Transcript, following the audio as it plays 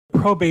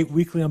Probate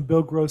Weekly. I'm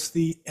Bill Gross,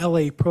 the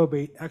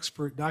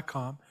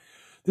LAProbateExpert.com.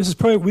 This is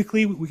Probate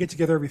Weekly. We get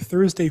together every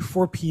Thursday,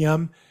 4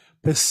 p.m.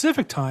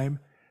 Pacific time,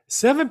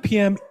 7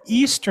 p.m.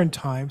 Eastern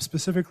time,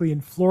 specifically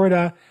in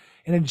Florida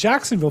and in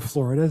Jacksonville,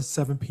 Florida, at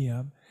 7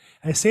 p.m.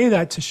 And I say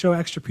that to show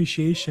extra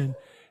appreciation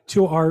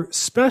to our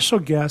special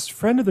guest,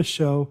 friend of the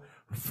show,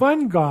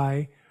 fun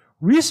guy,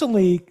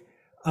 recently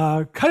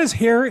cut his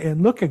hair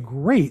and looking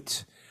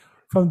great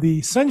from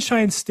the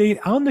Sunshine State,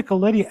 Al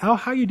Nicoletti. Al,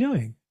 how you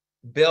doing?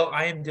 Bill,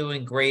 I am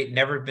doing great.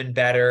 Never been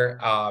better.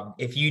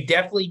 If you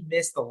definitely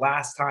missed the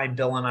last time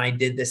Bill and I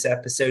did this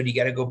episode, you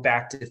got to go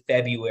back to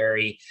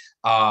February.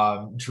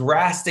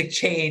 Drastic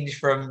change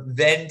from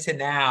then to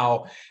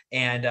now,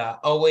 and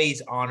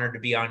always honored to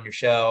be on your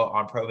show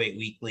on Probate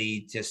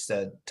Weekly, just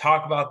to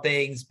talk about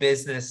things,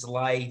 business,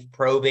 life,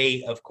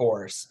 probate, of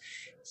course.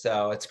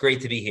 So it's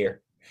great to be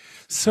here.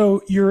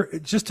 So you're,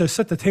 just to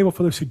set the table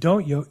for those who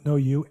don't know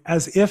you,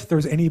 as if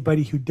there's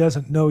anybody who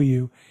doesn't know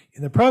you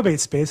in the probate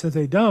space. If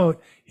they don't,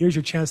 here's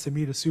your chance to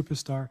meet a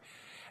superstar.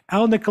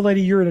 Al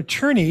Nicoletti, you're an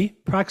attorney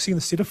practicing in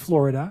the state of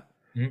Florida,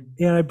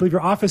 and I believe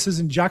your office is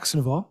in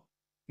Jacksonville.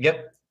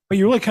 Yep. But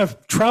you really kind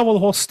of travel the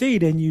whole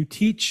state and you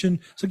teach. And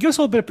so give us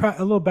a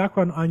little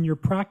background on your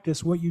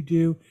practice, what you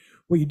do,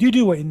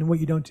 and what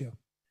you don't do.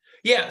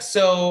 Yeah,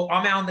 so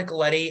I'm Al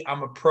Nicoletti.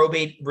 I'm a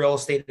probate real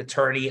estate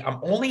attorney. I'm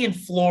only in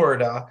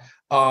Florida,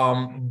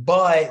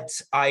 but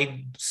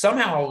I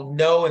somehow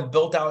know and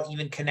built out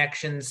even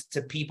connections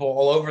to people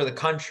all over the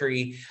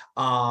country.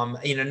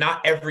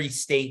 Not every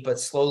state, but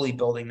slowly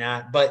building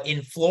that. But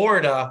in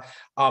Florida,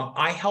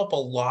 I help a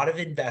lot of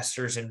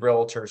investors and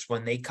realtors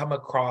when they come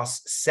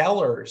across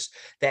sellers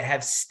that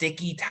have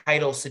sticky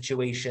title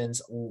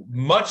situations,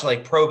 much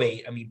like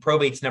probate. I mean,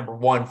 probate's number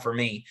one for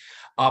me.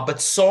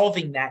 But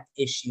solving that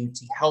issue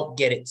to help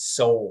get it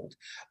sold.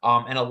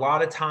 And a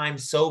lot of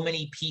times, so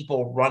many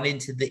people run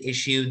into the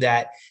issue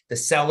that the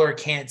seller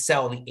can't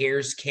sell, the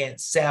heirs can't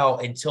sell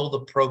until the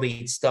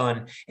probate's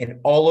done.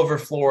 And all over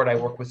Florida, I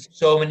work with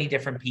so many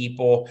different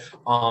people.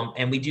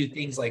 And we do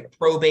things like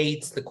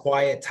probates, the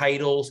quiet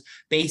titles.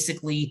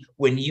 Basically,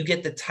 when you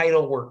get the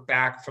title work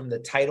back from the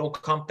title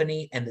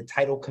company and the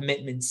title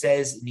commitment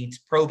says it needs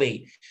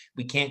probate,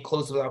 we can't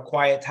close without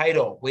quiet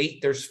title.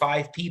 Wait, there's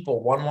 5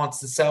 people. One wants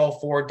to sell,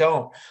 4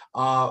 don't.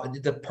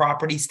 The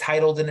property's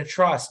titled in a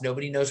trust.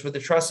 Nobody knows where the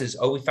trust is.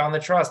 Oh, we found the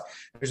trust.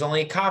 There's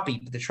only a copy,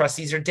 but the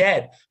trustees are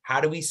dead. How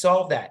do we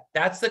solve that?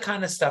 That's the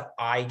kind of stuff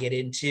I get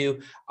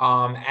into.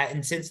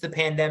 And since the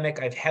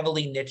pandemic, I've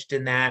heavily niched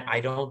in that.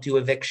 I don't do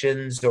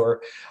evictions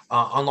or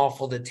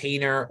unlawful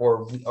detainer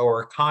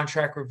or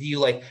contract review.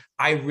 Like,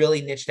 I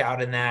really niched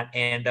out in that.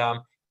 And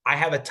I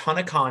have a ton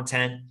of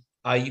content.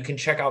 You can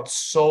check out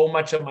so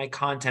much of my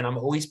content. I'm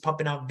always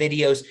pumping out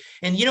videos.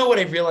 And you know what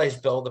I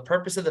realized, Bill? The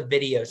purpose of the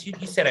videos, you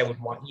said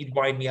you'd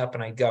wind me up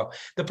and I'd go.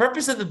 The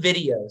purpose of the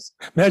videos.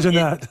 Imagine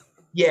that.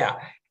 Yeah.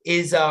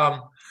 Is,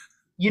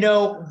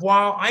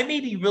 while I may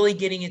be really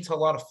getting into a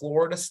lot of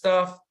Florida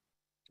stuff,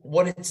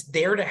 what it's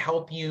there to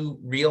help you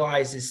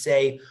realize is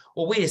say,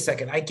 well, wait a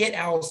second, I get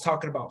Al's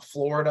talking about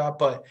Florida,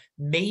 but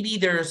maybe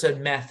there's a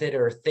method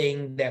or a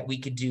thing that we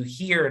could do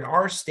here in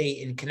our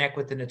state and connect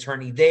with an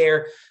attorney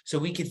there so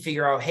we could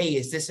figure out, hey,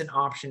 is this an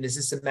option? Is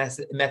this a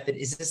method?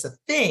 Is this a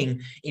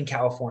thing in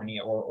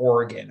California or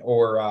Oregon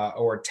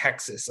or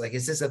Texas? Like,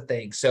 is this a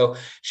thing? So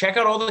check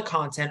out all the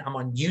content. I'm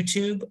on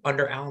YouTube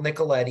under Al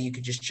Nicoletti. You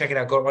could just check it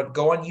out.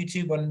 Go on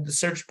YouTube on the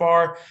search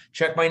bar,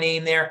 check my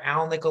name there,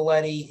 Al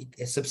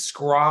Nicoletti,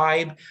 subscribe.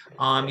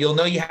 You'll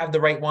know you have the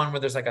right one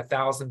where there's like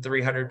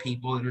 1,300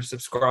 people that are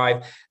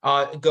subscribed.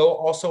 Go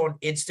also on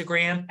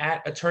Instagram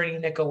at Attorney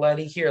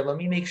Nicoletti. Here, let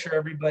me make sure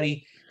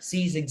everybody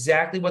sees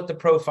exactly what the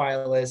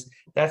profile is.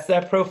 That's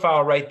that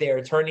profile right there,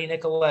 Attorney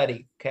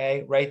Nicoletti.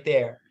 Okay, right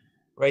there.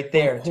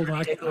 Hold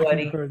on,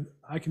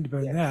 I can do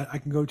better than that. I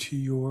can go to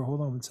your,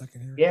 hold on one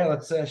second here. Yeah,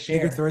 let's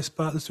share. Get the right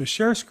spot. Let's do a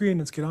share screen.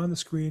 Let's get on the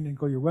screen and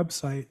go to your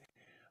website.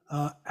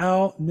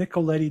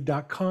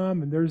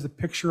 alnicoletti.com, and there's the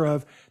picture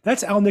of,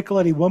 that's Al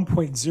Nicoletti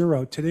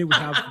 1.0. Today we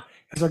have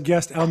as our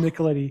guest Al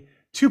Nicoletti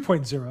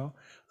 2.0.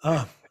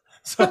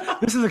 So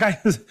this is a guy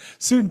who's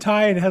suit and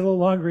tie and has a little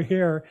longer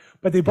hair,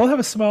 but they both have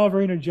a smile,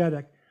 very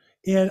energetic.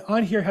 And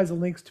on here has the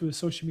links to his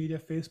social media,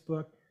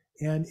 Facebook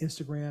and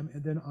Instagram,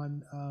 and then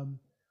on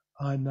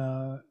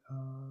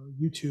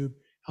YouTube,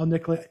 Al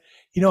Nicoletti.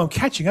 I'm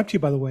catching up to you,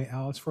 by the way,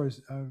 Al, as far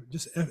as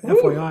just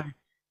FYI,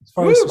 as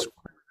far as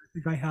subscribers. I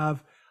think I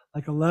have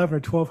like 11 or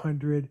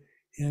 1,200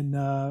 in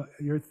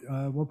your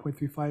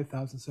 1.35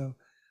 thousand. So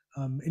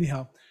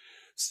anyhow,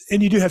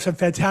 and you do have some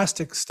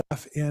fantastic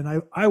stuff,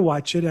 and I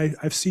watch it.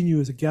 I've seen you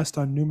as a guest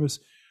on numerous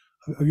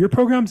of your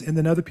programs and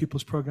then other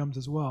people's programs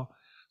as well.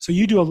 So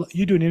you do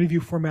an interview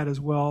format as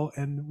well.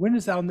 And when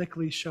is Al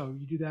Nicoletti show?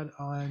 You do that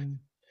on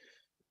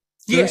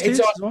Thursdays it's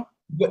on as well?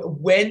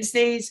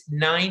 Wednesdays,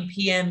 9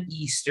 p.m.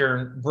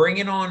 Eastern,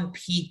 bringing on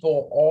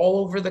people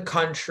all over the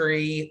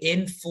country,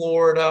 in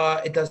Florida.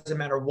 It doesn't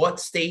matter what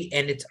state,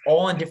 and it's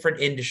all in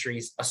different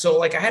industries. So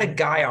like I had a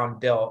guy on,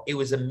 Bill. It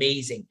was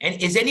amazing. And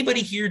is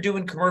anybody here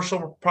doing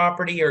commercial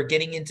property or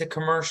getting into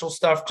commercial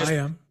stuff? I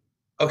am.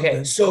 Okay,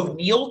 And so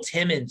Neil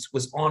Timmons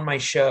was on my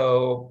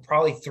show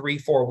probably 3,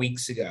 4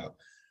 weeks ago.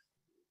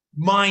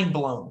 Mind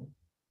blown.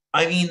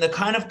 I mean, the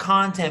kind of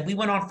content we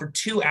went on for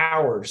 2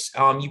 hours.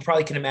 You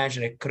probably can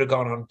imagine it could have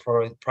gone on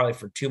probably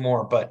for two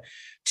more, but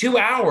 2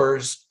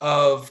 hours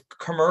of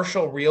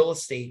commercial real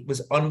estate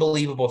was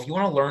unbelievable. If you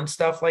want to learn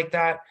stuff like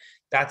that,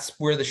 that's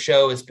where the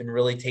show has been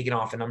really taking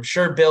off. And I'm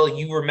sure, Bill,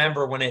 you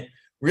remember when it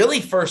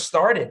really first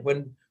started,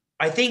 when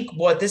I think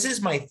this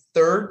is my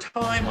third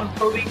time on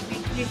Probate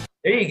Weekly.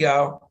 There you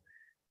go.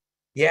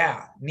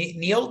 Yeah,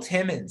 Neil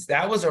Timmons.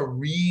 That was a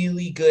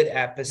really good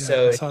yeah,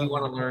 episode if you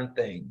want to learn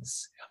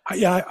things.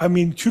 yeah, I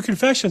mean, True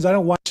Confessions. I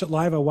don't watch it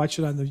live. I watch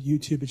it on the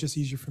YouTube. It's just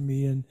easier for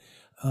me and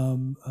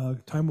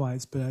time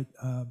wise. But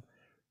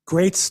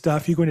great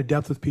stuff. You go into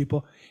depth with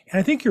people, and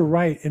I think you're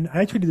right. And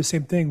I try to do the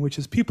same thing, which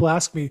is people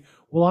ask me,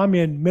 "Well, I'm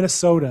in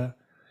Minnesota,"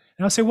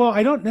 and I'll say, "Well,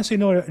 I don't necessarily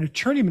know an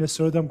attorney in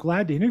Minnesota. Though I'm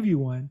glad to interview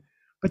one,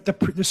 but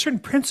the certain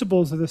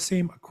principles are the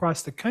same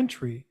across the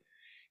country."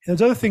 And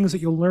there's other things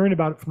that you'll learn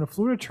about from a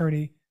Florida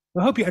attorney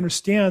will help you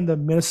understand the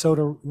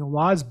Minnesota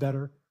laws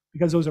better,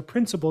 because those are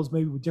principles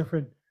maybe with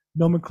different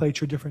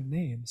nomenclature, different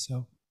names.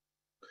 So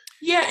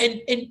yeah,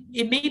 and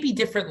it may be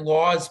different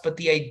laws, but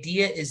the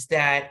idea is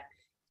that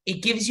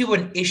it gives you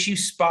an issue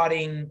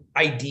spotting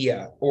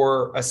idea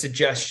or a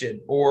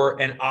suggestion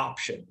or an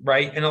option,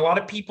 right? And a lot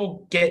of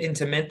people get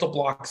into mental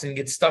blocks and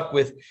get stuck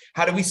with,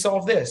 how do we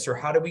solve this? Or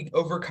how do we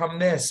overcome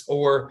this?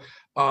 Or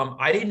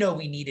I didn't know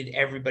we needed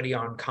everybody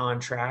on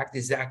contract.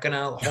 Is that going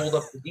to hold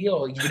up the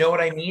deal? You know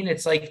what I mean?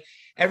 It's like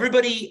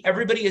everybody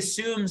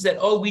assumes that,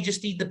 oh, we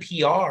just need the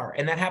PR.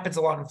 And that happens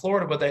a lot in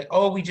Florida,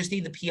 but we just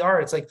need the PR.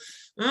 It's like,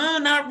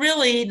 not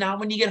really. Not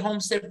when you get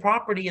homestead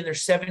property and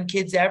there's 7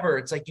 kids ever.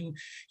 It's like you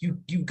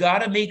got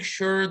to make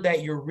sure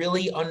that you're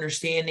really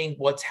understanding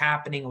what's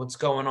happening, what's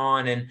going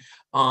on. And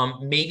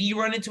maybe you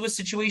run into a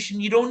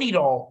situation you don't need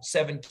all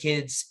 7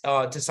 kids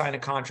to sign a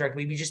contract.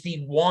 Maybe you just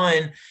need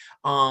one.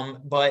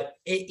 But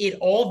it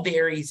all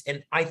varies.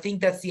 And I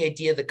think that's the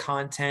idea of the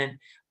content,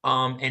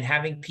 and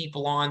having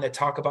people on that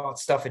talk about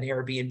stuff in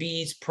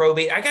Airbnbs,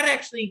 probate. I got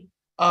actually,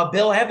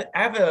 Bill, I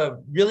have a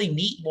really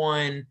neat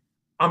one.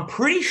 I'm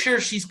pretty sure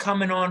she's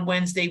coming on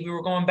Wednesday. We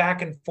were going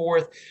back and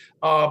forth,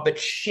 but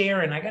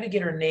Sharon, I got to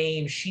get her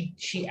name.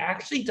 She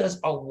actually does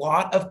a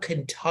lot of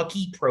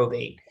Kentucky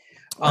probate.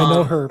 I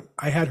know her.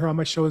 I had her on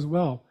my show as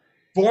well.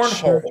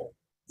 Bornhole.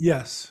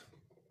 Yes.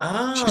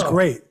 Oh. She's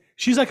great.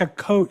 She's like a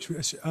coach.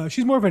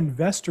 She's more of an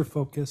investor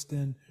focused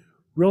than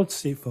real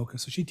estate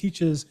focused. So she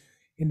teaches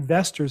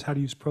investors how to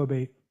use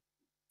probate.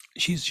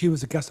 She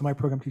was a guest on my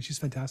program too. She's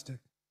fantastic.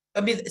 I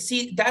mean,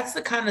 see, that's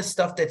the kind of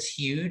stuff that's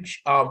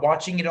huge.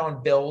 Watching it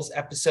on Bill's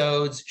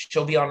episodes,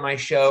 she'll be on my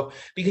show,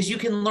 because you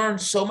can learn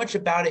so much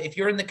about it if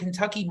you're in the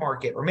Kentucky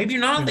market, or maybe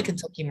you're not in the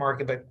Kentucky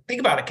market, but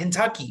think about it,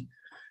 Kentucky.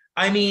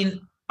 I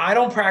mean, I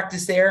don't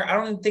practice there. I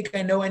don't think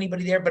I know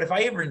anybody there, but if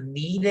I ever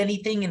need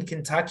anything in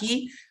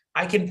Kentucky,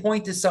 I can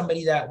point to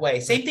somebody that way.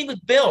 Same thing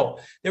with Bill.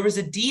 There was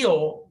a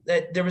deal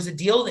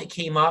that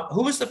came up.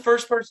 Who was the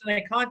first person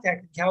I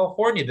contacted in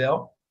California,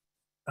 Bill?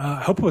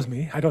 I hope it was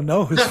me. I don't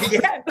know.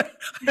 Yeah.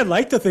 I'd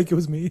like to think it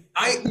was me.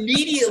 I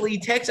immediately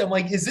text. I'm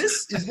like, is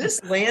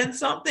this land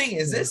something?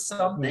 Is this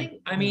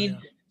something? I mean,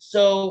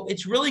 so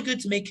it's really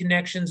good to make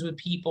connections with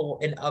people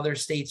in other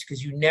states,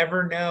 because you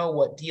never know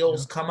what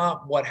deals come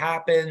up, what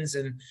happens,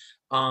 and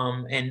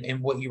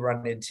what you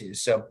run into.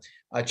 So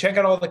check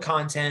out all the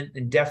content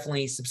and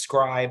definitely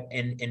subscribe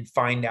and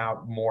find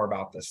out more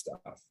about this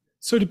stuff.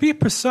 So to be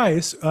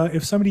precise,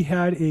 if somebody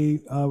had a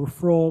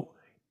referral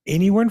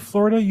anywhere in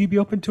Florida, you'd be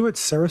open to it?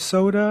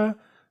 Sarasota,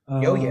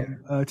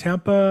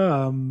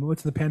 Tampa,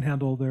 what's in the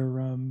Panhandle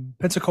there?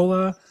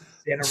 Pensacola,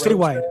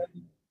 statewide.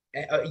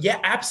 Yeah,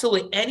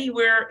 absolutely.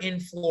 Anywhere in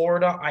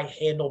Florida, I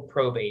handle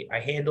probate. I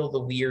handle the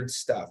weird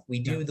stuff. We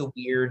do the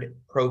weird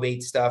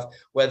probate stuff,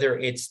 whether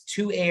it's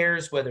 2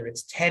 heirs, whether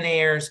it's 10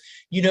 heirs.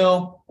 You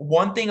know,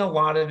 one thing a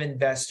lot of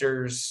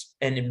investors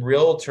and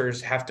realtors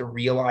have to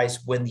realize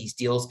when these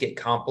deals get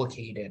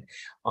complicated,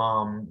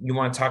 you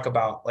want to talk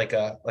about like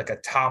a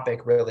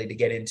topic really to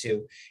get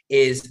into,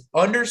 is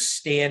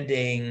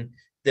understanding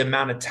the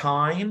amount of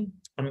time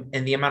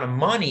and the amount of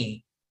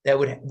money that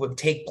would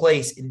take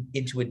place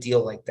into a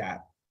deal like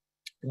that.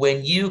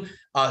 When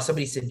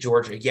somebody said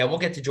Georgia, yeah, we'll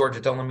get to Georgia.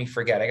 Don't let me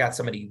forget. I got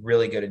somebody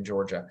really good in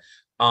Georgia.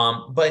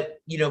 But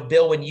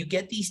Bill, when you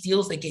get these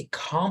deals that get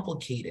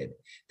complicated,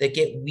 that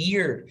get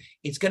weird,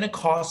 it's going to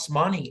cost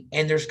money,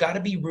 and there's got to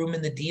be room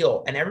in the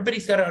deal. And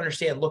everybody's got to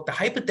understand, look, the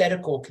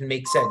hypothetical can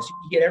make sense. You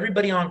can get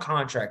everybody on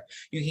contract.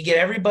 You can get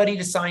everybody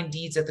to sign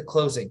deeds at the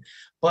closing.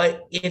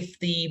 But if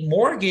the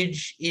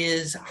mortgage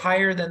is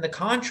higher than the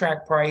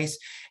contract price,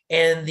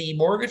 and the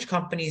mortgage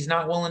company is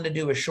not willing to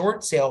do a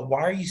short sale,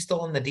 why are you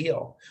still in the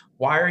deal?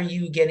 Why are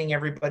you getting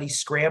everybody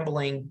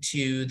scrambling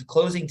to the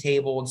closing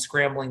table and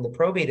scrambling the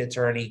probate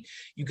attorney?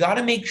 You got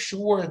to make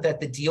sure that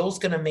the deal's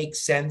going to make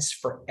sense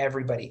for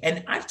everybody.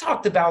 And I've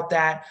talked about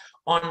that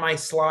on my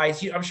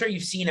slides. I'm sure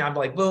you've seen it. I'm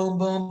like, boom,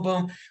 boom,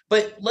 boom.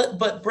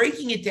 But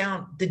breaking it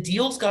down, the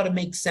deal's got to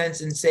make sense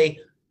and say,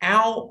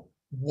 Al,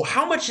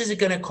 how much is it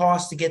going to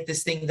cost to get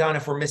this thing done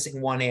if we're missing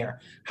one heir?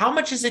 How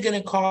much is it going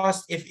to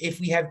cost if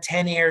we have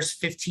 10 heirs,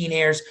 15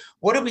 heirs?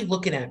 What are we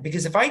looking at?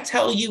 Because if I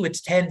tell you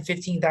it's $10,000,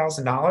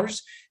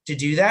 $15,000 to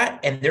do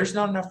that, and there's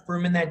not enough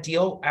room in that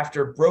deal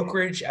after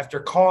brokerage, after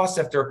costs,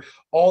 after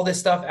all this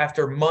stuff,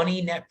 after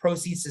money, net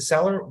proceeds to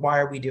seller, why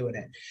are we doing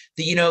it?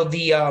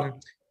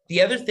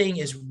 The other thing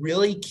is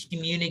really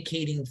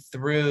communicating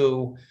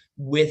through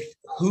with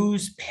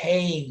who's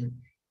paying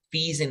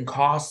fees and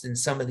costs in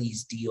some of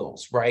these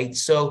deals, right?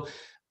 So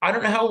I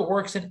don't know how it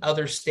works in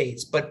other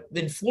states, but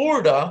in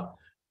Florida,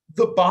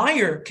 the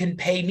buyer can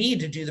pay me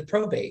to do the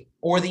probate,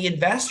 or the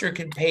investor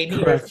can pay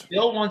me. Or if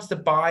Bill wants to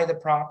buy the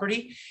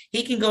property,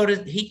 he can go to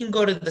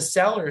the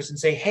sellers and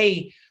say,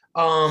 hey,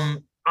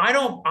 you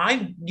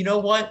know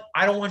what?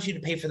 I don't want you to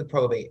pay for the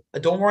probate.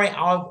 Don't worry,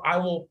 I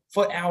will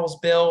foot Al's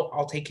bill.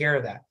 I'll take care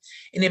of that.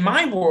 And in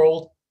my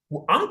world,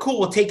 I'm cool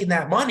with taking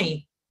that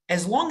money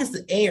as long as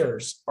the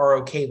heirs are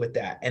okay with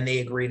that and they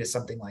agree to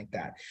something like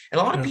that. And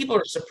a lot of people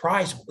are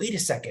surprised. Wait a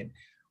second.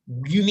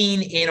 You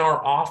mean in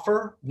our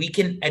offer, we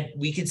can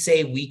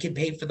say we can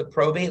pay for the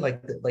probate,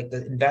 like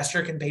the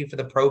investor can pay for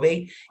the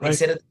probate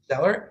instead of the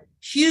seller?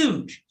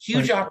 Huge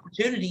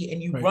opportunity.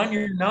 And you run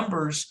your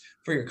numbers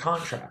for your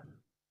contract.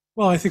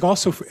 Well, I think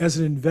also as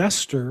an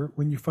investor,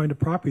 when you find a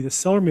property, the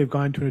seller may have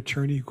gone to an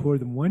attorney who quoted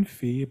them one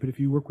fee, but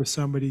if you work with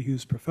somebody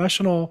who's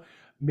professional,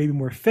 maybe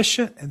more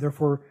efficient, and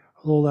therefore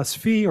a little less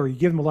fee, or you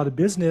give them a lot of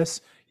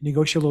business, you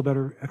negotiate a little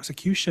better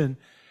execution,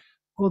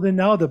 well, then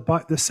now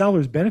the seller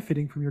is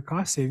benefiting from your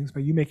cost savings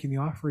by you making the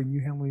offer and you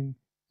handling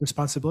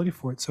responsibility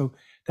for it. So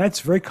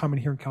that's very common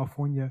here in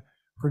California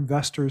for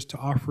investors to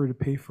offer to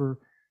pay for,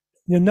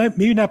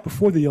 maybe not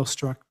before the deal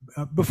struck.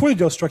 Before the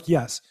deal struck,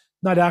 yes.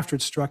 Not after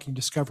it's struck and you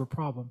discover a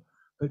problem,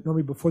 but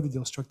normally before the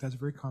deal struck, that's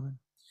very common.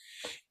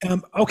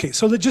 Okay,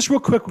 so just real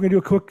quick, we're gonna do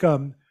a quick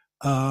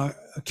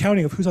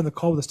accounting of who's on the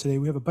call with us today.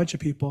 We have a bunch of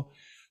people.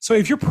 So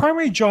if your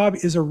primary job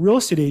is a real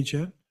estate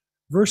agent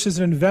versus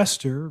an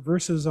investor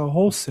versus a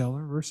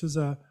wholesaler versus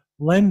a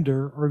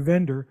lender or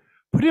vendor,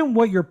 put in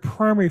what your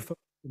primary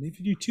focus is. If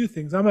you do two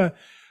things, I'm a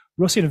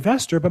real estate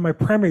investor, but my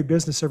primary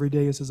business every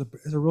day is as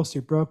a real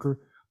estate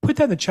broker. Put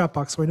that in the chat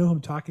box so I know who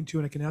I'm talking to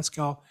and I can ask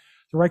Al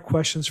the right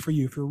questions for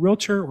you. If you're a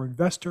realtor or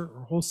investor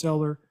or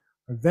wholesaler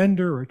or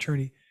vendor or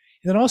attorney.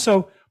 And then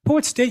also put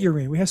what state you're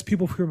in. We have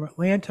people from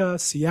Atlanta,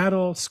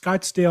 Seattle,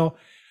 Scottsdale.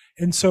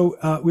 And so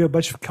we have a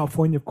bunch of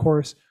California, of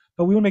course,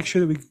 but we will make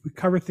sure that we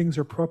cover things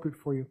that are appropriate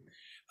for you.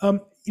 Al,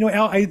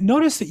 I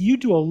noticed that you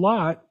do a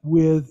lot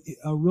with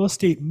real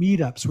estate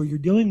meetups where you're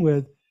dealing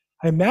with,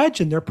 I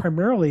imagine they're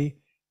primarily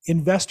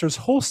investors,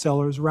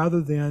 wholesalers,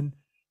 rather than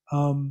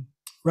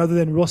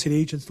real estate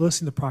agents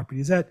listing the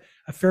property. Is that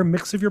a fair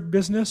mix of your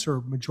business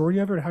or majority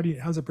of it? Or how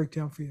does it break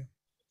down for you?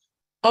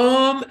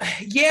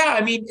 Yeah,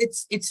 I mean,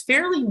 it's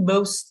fairly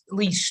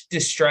mostly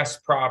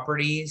distressed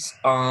properties.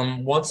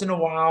 Once in a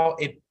while,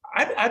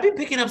 I've been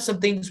picking up some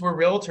things where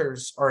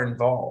realtors are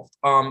involved.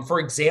 For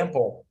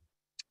example,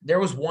 there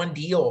was one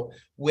deal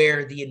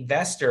where the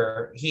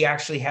investor, he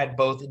actually had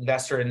both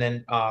investor and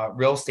then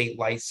real estate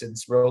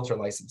license, realtor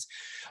license.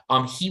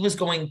 He was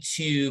going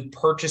to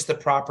purchase the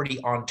property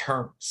on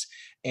terms,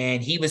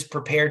 and he was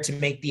prepared to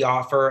make the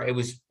offer. It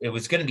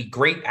was going to be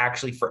great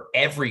actually for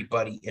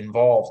everybody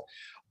involved.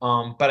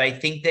 But I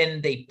think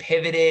then they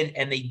pivoted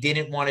and they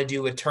didn't want to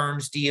do a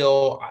terms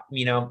deal.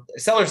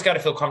 Sellers got to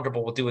feel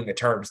comfortable with doing a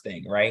terms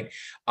thing, right?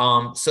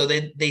 So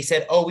then they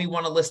said, "Oh, we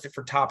want to list it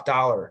for top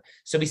dollar."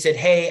 So we said,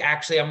 "Hey,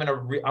 actually, I'm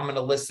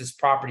gonna list this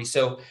property."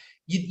 So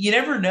you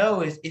never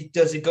know.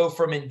 Does it go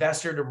from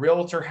investor to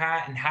realtor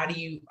hat, and how do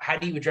you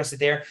address it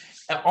there?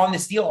 On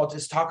this deal, I'll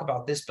just talk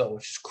about this, Bill,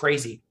 which is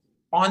crazy.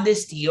 On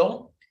this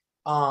deal,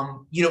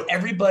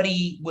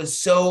 everybody was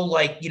so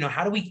like,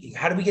 how do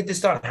we get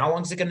this done? How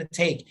long is it going to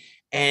take?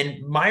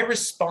 And my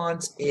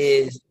response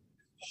is,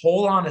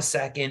 hold on a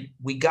second.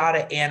 We got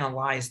to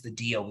analyze the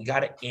deal. We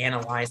got to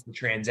analyze the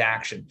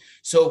transaction.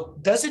 So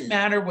it doesn't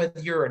matter whether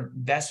you're an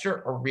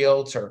investor or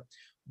realtor.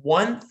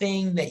 One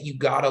thing that you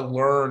got to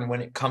learn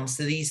when it comes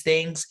to these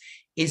things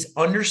is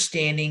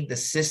understanding the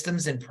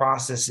systems and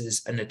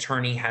processes an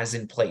attorney has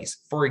in place.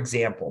 For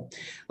example,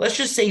 let's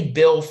just say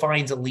Bill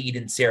finds a lead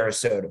in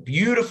Sarasota,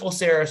 beautiful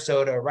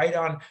Sarasota,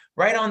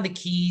 right on the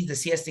Keys, the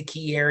Siesta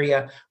Key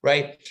area,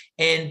 right?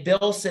 And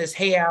Bill says,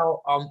 "Hey,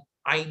 Al,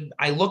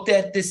 I looked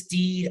at this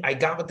deed. I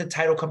got with the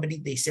title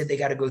company. They said they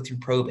got to go through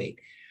probate."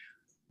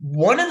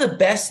 One of the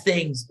best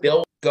things,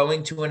 Bill,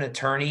 going to an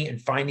attorney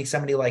and finding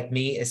somebody like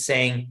me is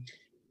saying,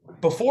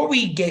 before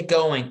we get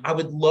going, I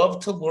would love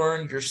to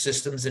learn your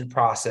systems and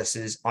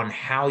processes on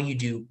how you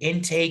do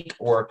intake,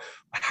 or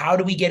how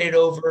do we get it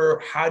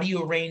over? How do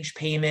you arrange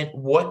payment?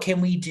 What can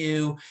we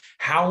do?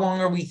 How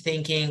long are we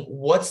thinking?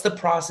 What's the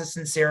process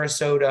in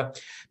Sarasota?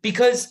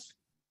 Because,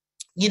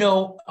 a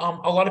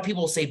lot of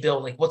people say,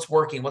 "Bill, like, what's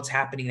working? What's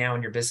happening now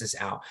in your business,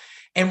 Al?"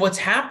 And what's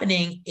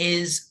happening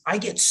is I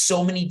get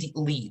so many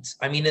leads.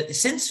 I mean,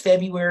 since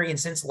February and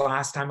since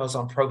last time I was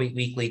on Probate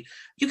Weekly,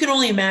 you can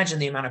only imagine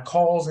the amount of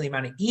calls and the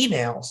amount of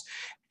emails.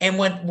 And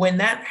when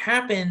that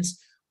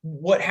happens,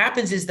 what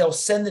happens is they'll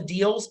send the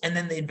deals and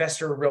then the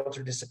investor or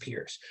realtor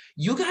disappears.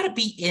 You got to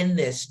be in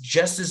this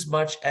just as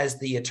much as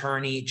the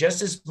attorney,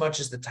 just as much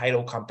as the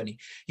title company.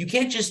 You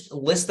can't just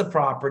list the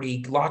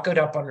property, lock it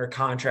up under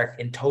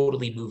contract, and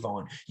totally move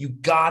on. You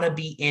got to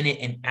be in it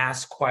and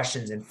ask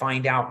questions and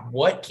find out,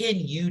 what can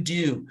you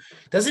do?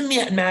 Doesn't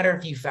matter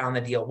if you found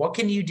the deal. What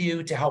can you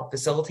do to help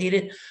facilitate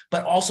it?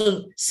 But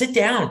also sit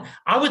down.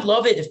 I would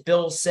love it if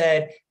Bill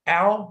said,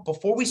 Al,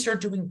 before we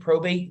start doing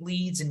probate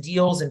leads and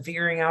deals and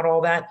figuring out all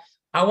that,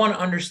 I want to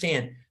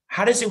understand,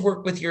 how does it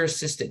work with your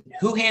assistant?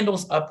 Who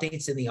handles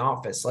updates in the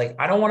office? Like,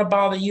 I don't want to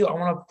bother you. I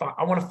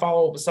want to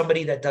follow up with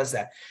somebody that does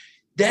that.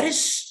 That is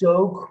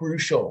so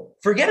crucial.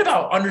 Forget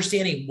about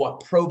understanding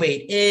what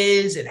probate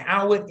is and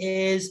how it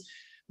is.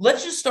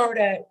 Let's just start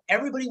at,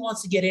 everybody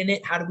wants to get in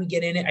it. How do we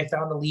get in it? I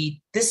found a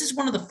lead. This is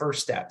one of the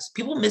first steps.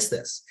 People miss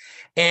this.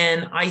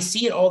 And I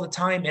see it all the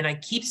time. And I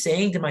keep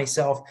saying to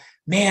myself,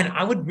 man,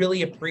 I would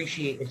really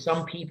appreciate if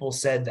some people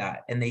said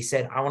that. And they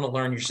said, I want to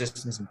learn your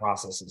systems and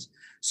processes.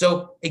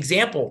 So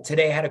example,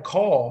 today I had a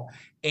call,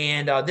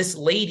 and this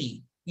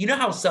lady, you know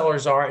how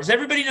sellers are. Does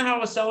everybody know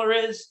how a seller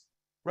is?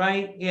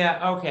 Right?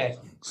 Yeah. Okay.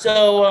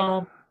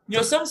 So,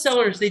 some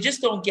sellers, they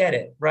just don't get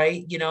it,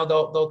 right?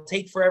 They'll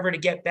take forever to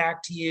get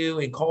back to you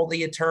and call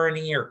the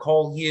attorney or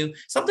call you.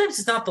 Sometimes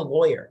it's not the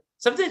lawyer.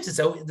 Sometimes it's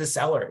the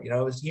seller,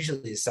 it's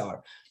usually the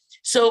seller.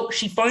 So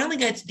she finally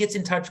gets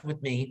in touch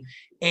with me,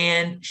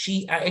 and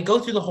I go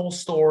through the whole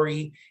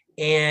story.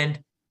 And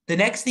the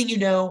next thing you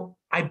know,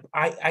 I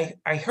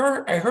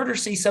heard her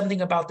say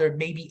something about there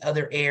may be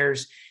other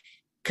heirs,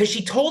 because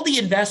she told the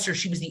investor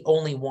she was the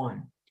only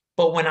one.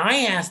 But when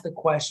I asked the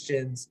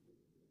questions,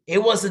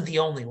 it wasn't the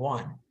only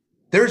one.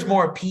 There's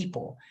more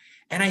people.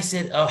 And I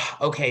said, oh,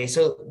 okay.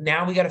 So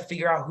now we got to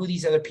figure out who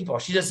these other people are.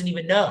 She doesn't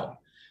even know.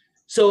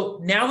 So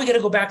now we got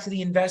to go back to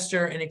the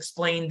investor and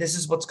explain, this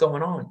is what's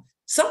going on.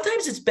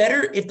 Sometimes it's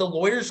better if the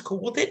lawyer's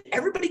cool with it.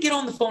 Everybody get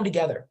on the phone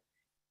together.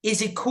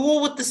 Is it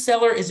cool with the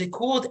seller? Is it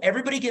cool if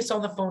everybody gets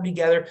on the phone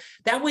together?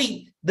 That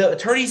way, the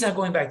attorney's not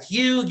going back to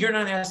you. You're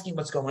not asking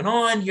what's going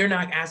on. You're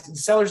not asking, the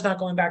seller's not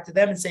going back to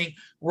them and saying,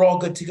 we're all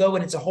good to go.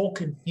 And it's a whole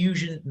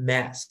confusion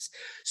mess.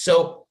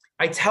 So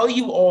I tell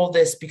you all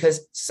this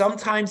because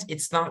sometimes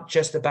it's not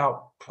just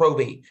about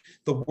probate,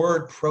 the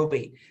word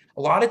probate.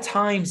 A lot of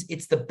times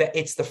it's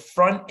the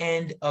front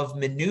end of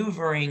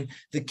maneuvering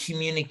the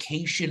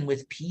communication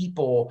with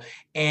people.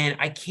 And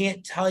I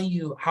can't tell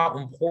you how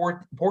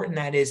important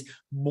that is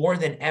more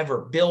than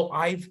ever. Bill,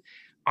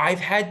 I've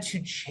had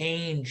to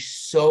change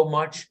so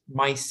much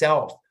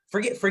myself.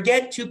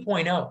 Forget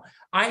 2.0.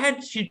 I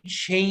had to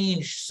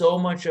change so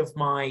much of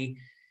my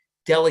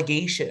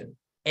delegation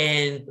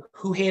and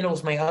who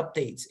handles my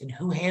updates and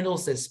who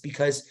handles this,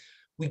 because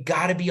we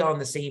got to be on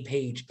the same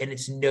page, and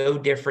it's no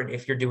different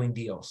if you're doing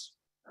deals.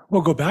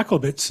 We'll go back a little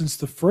bit. Since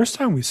the first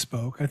time we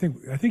spoke, I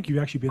think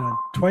you've actually been on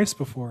twice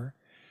before.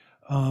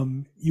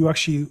 You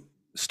actually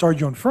started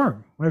your own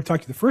firm. When I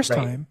talked to you the first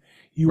time,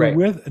 you were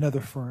with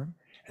another firm.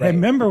 And I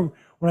remember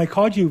when I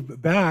called you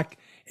back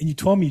and you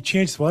told me you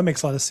changed. Well, that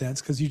makes a lot of sense,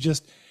 because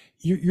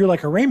you're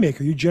like a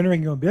rainmaker. You're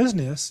generating your own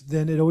business.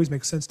 Then it always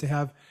makes sense to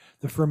have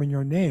the firm in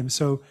your name.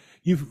 So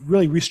you've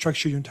really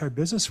restructured your entire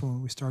business from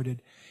when we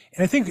started.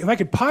 And I think if I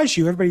could pause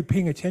you, everybody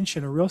paying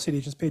attention, or real estate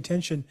agents pay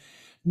attention,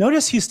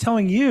 notice he's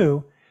telling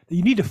you that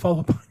you need to follow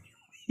up on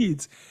your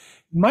leads.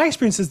 My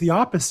experience is the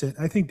opposite.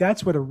 I think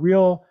that's what a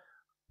real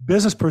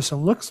business person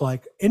looks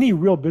like. Any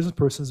real business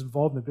person is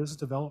involved in business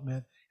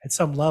development at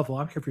some level. I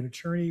don't care if you're an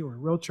attorney or a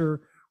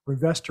realtor or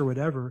investor or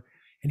whatever.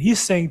 And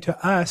he's saying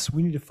to us,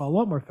 we need to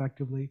follow up more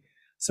effectively.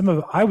 Some of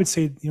it, I would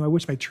say, I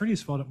wish my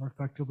attorneys followed up more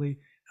effectively.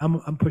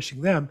 I'm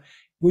pushing them.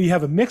 We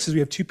have a mix, is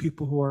we have two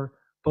people who are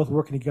both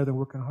working together and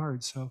working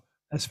hard. So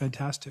that's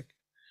fantastic.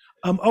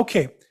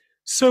 Okay.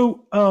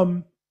 So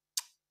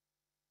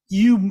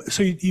you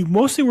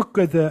mostly work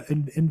with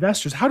the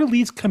investors. How do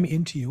leads come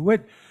into you?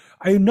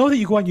 I know that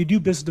you go out and you do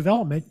business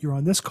development. You're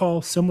on this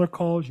call, similar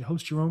calls, you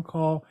host your own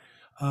call.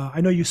 I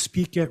know you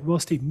speak at real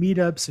estate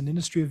meetups and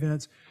industry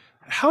events.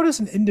 How does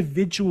an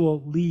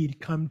individual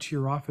lead come to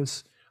your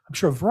office? I'm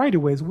sure a variety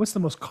of ways. What's the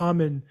most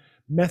common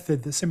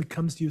method that somebody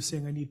comes to you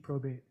saying, I need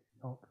probate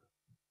help?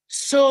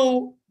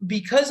 So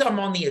because I'm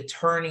on the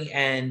attorney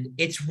end,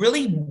 it's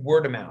really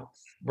word of mouth,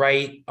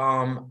 right?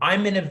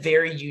 I'm in a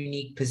very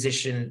unique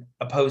position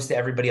opposed to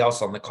everybody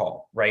else on the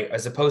call, right?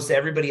 As opposed to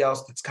everybody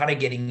else that's kind of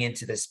getting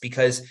into this,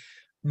 because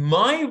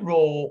my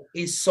role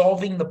is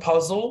solving the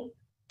puzzle,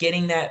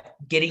 getting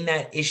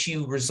that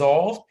issue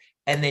resolved,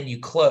 and then you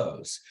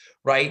close,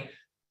 right?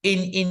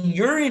 In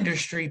your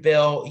industry,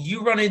 Bill,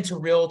 you run into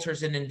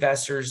realtors and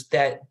investors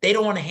that they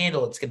don't want to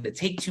handle it. It's going to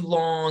take too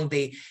long.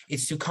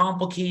 It's too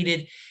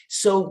complicated.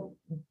 So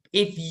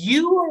if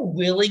you are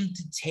willing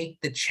to take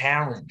the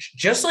challenge,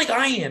 just like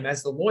I am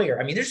as the lawyer,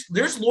 I mean,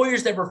 there's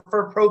lawyers that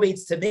refer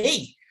probates to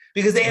me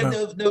because they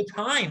have no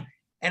time.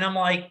 And I'm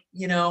like,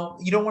 you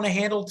don't want to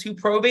handle 2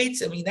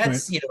 probates. I mean,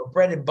 that's,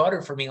 bread and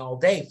butter for me all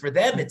day. For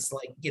them, it's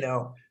like,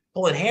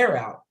 pulling hair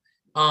out.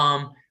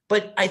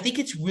 But I think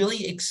it's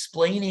really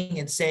explaining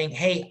and saying,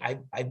 hey,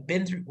 I've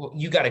been through, well,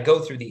 you got to go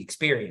through the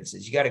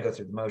experiences. You got to go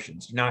through the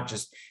motions. You're not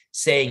just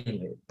saying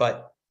it,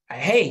 but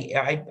hey,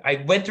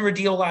 I went through a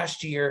deal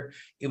last year.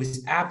 It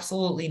was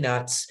absolutely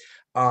nuts.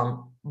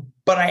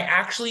 But I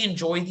actually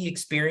enjoyed the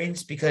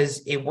experience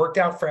because it worked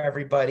out for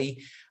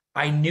everybody.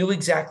 I knew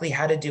exactly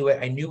how to do it.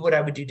 I knew what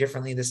I would do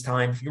differently this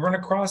time. If you run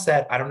across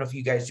that, I don't know if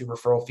you guys do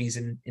referral fees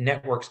in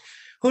networks.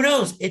 Who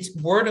knows? It's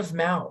word of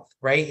mouth,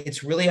 right?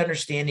 It's really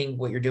understanding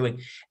what you're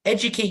doing.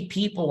 Educate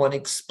people and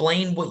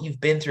explain what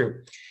you've been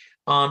through.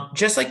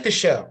 Just like the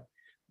show.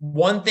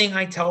 One thing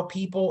I tell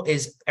people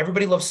is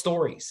everybody loves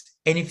stories.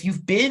 And if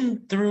you've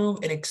been through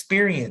an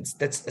experience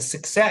that's a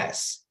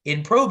success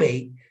in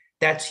probate,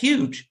 that's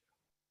huge.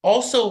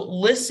 Also,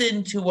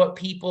 listen to what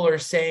people are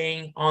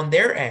saying on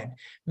their end.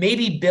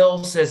 Maybe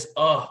Bill says,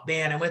 oh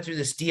man, I went through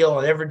this deal.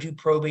 I'll never do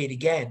probate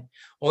again.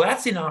 Well,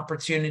 that's an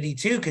opportunity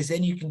too, because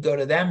then you can go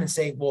to them and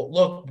say, well,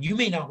 look, you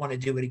may not want to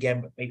do it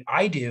again, but maybe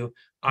I do.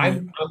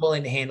 I'm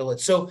willing to handle it.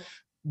 So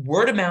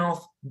word of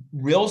mouth,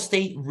 real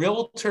estate,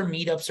 realtor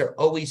meetups are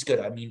always good.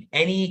 I mean,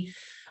 any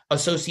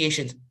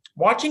associations,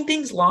 watching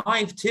things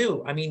live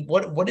too. I mean,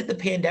 what did the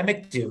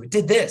pandemic do? It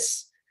did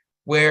this,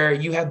 where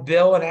you have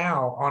Bill and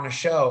Al on a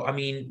show. I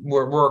mean,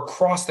 we're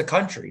across the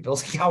country.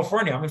 Bill's in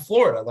California, I'm in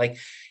Florida. Like,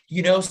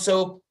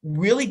 so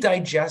really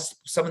digest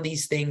some of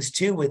these things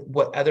too with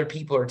what other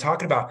people are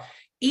talking about.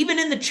 Even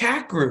in the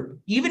chat group,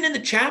 even in the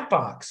chat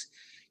box,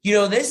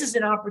 this is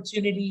an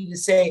opportunity to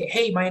say,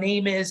 hey, my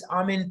name is,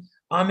 I'm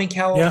in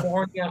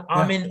California.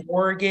 I'm in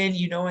Oregon.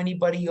 You know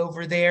anybody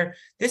over there?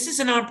 This is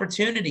an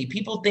opportunity.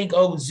 People think,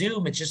 oh,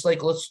 Zoom, it's just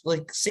like, let's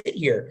sit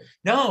here.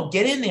 No,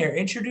 get in there,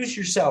 introduce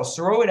yourself,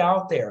 throw it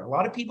out there. A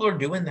lot of people are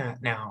doing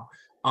that now.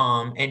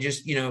 And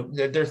just,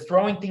 they're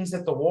throwing things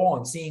at the wall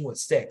and seeing what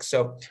sticks.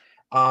 So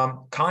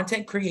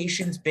content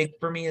creation is big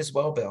for me as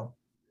well, Bill.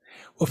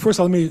 Well, first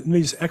of all, let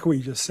me just echo what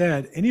you just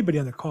said. Anybody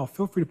on the call,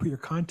 feel free to put your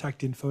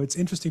contact info. It's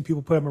interesting.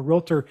 People put, I'm a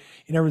realtor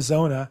in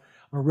Arizona.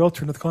 I'm a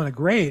realtor in North Carolina.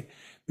 Great.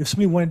 If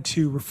somebody wanted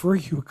to refer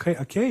you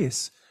a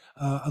case,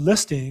 a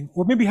listing,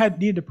 or maybe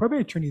needed a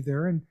probate attorney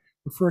there and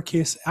refer a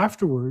case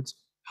afterwards,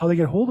 how they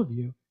get a hold of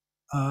you.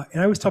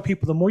 And I always tell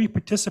people, the more you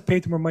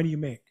participate, the more money you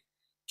make.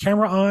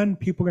 Camera on,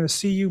 people are going to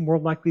see you, more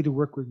likely to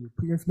work with you.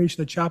 Put your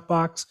information in the chat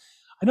box.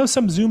 I know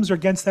some Zooms are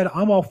against that.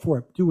 I'm all for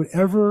it. Do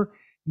whatever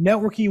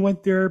networking you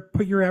want there.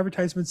 Put your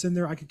advertisements in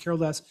there. I could care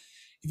less.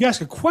 If you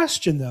ask a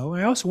question, though,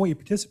 I also want you to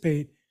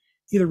participate.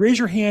 Either raise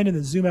your hand in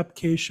the Zoom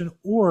application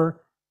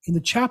or in the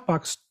chat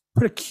box,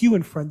 put a Q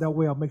in front. That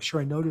way I'll make sure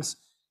I notice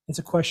it's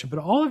a question. But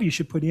all of you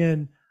should put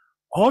in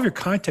all of your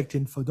contact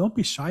info. Don't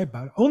be shy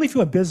about it. Only if you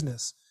want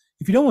business.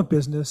 If you don't want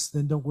business,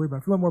 then don't worry about it.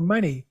 If you want more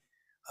money,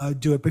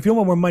 do it. But if you don't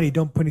want more money,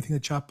 don't put anything in the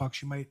chat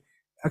box. You might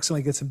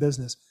accidentally get some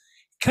business.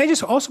 Can I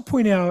just also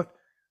point out,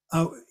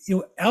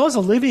 Al is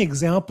a living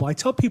example. I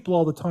tell people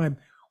all the time,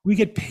 we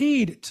get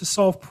paid to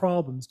solve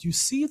problems. Do you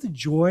see the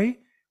joy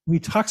when he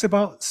talks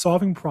about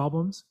solving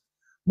problems?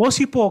 Most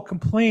people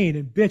complain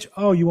and bitch,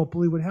 oh, you won't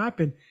believe what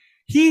happened.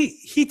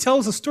 He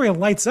tells a story and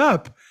lights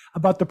up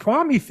about the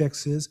problem he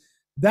fixes.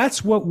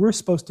 That's what we're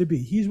supposed to be.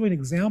 He's an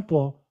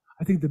example,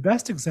 I think the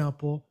best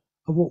example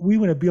of what we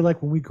want to be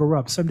like when we grow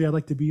up. Someday I'd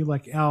like to be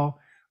like Al.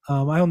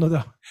 I don't know that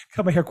I'll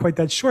cut my hair quite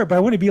that short, but I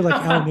want to be like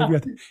Al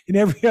in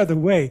every other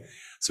way.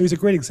 So he's a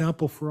great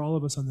example for all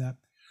of us on that.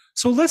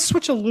 So let's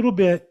switch a little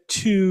bit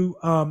to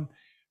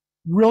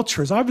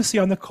realtors, obviously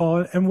on the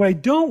call. And what I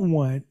don't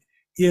want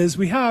is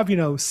we have,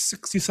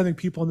 60 something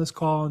people on this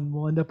call, and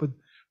we'll end up with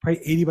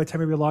probably 80 by the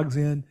time everybody logs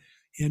in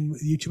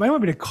YouTube. I don't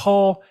want me to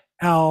call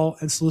Al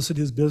and solicit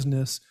his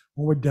business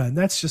when we're done.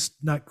 That's just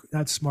not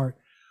smart.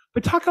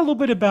 But talk a little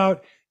bit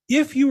about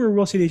if you were a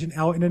real estate agent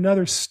out in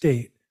another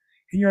state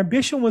and your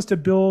ambition was to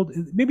build,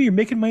 maybe you're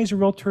making money as a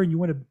realtor and you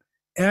want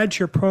to add to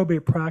your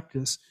probate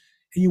practice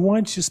and you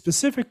want to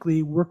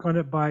specifically work on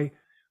it by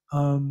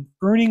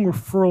earning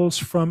referrals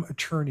from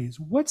attorneys.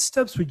 What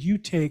steps would you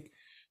take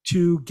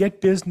to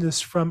get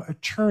business from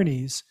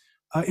attorneys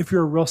if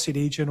you're a real estate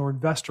agent or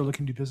investor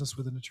looking to do business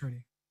with an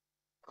attorney?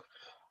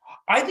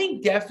 I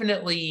think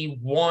definitely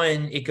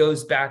one, it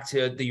goes back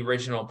to the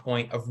original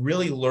point of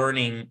really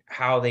learning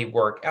how they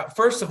work.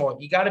 First of all,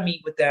 you got to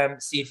meet with them,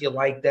 see if you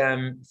like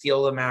them,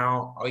 feel them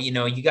out. Or,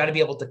 you got to be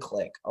able to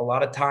click. A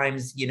lot of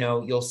times,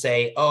 you'll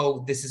say,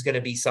 oh, this is going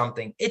to be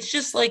something. It's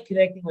just like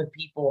connecting with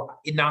people,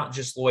 not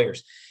just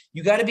lawyers.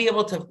 You got to be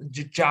able to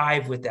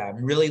jive with them,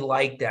 really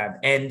like them.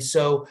 And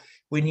so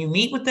when you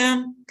meet with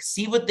them,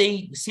 see what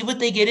they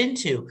get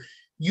into.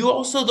 You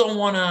also don't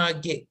want to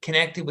get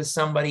connected with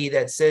somebody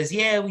that says,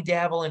 yeah, we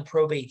dabble in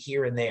probate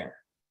here and there.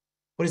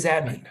 What does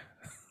that mean?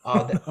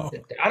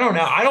 I don't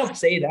know. I don't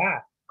say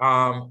that.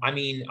 I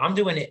mean, I'm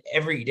doing it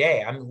every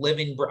day. I'm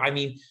living. I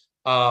mean,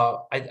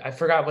 I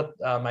forgot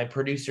what my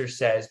producer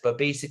says, but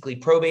basically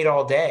probate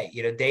all day,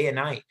 day and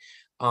night.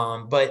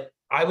 But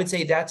I would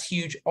say that's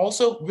huge.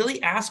 Also,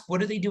 really ask,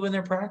 what do they do in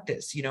their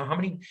practice?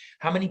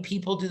 How many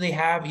people do they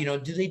have?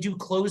 Do they do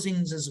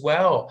closings as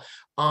well?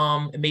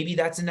 Maybe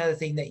that's another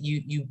thing that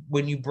you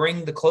when you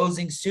bring the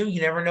closings to,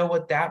 you never know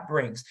what that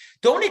brings.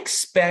 Don't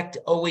expect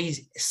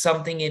always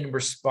something in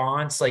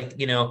response, like,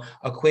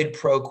 a quid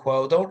pro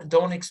quo.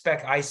 Don't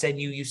expect I send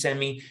you, you send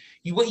me.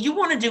 What you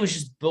want to do is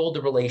just build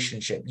a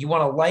relationship. You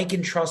want to like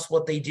and trust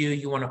what they do.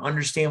 You want to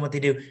understand what they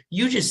do.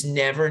 You just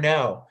never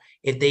know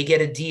if they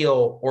get a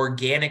deal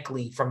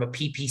organically from a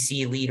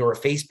PPC lead or a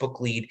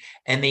Facebook lead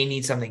and they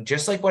need something,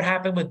 just like what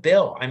happened with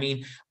Bill. I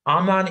mean,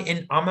 I'm not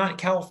in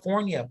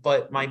California,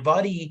 but my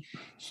buddy,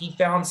 he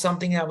found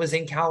something that was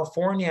in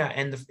California,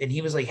 and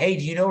he was like, "Hey,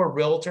 do you know a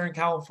realtor in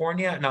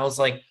California?" And I was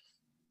like,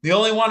 "The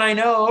only one I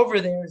know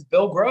over there is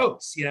Bill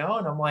Gross," and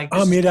I'm like,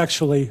 I'm it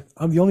actually.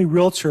 I'm the only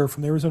realtor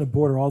from the Arizona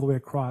border all the way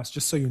across.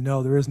 Just so you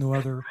know, there is no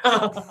other.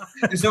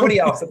 There's nobody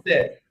else. That's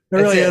it.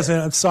 There really isn't.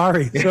 I'm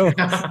sorry. So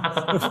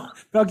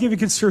I'll give you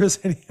good service.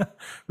 We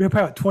have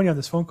probably about 20 on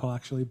this phone call,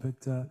 actually, but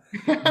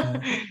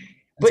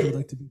but I'd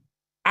like to be.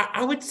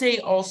 I would say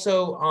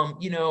also,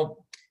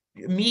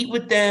 meet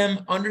with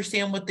them,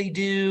 understand what they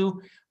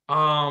do,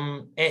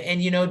 and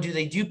do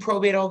they do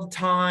probate all the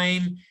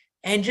time?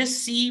 And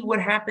just see what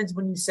happens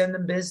when you send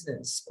them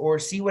business, or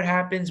see what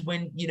happens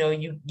when,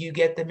 you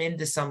get them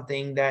into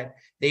something that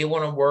they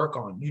want to work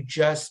on. You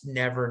just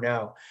never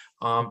know.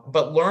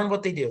 But learn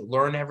what they do,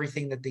 learn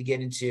everything that they get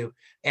into.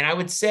 And I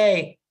would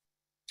say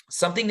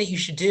something that you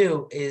should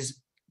do is,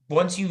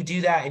 once you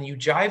do that and you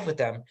jive with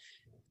them,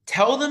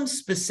 tell them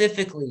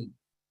specifically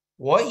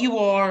what you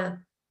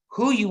are,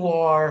 who you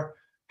are,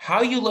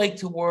 how you like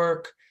to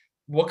work,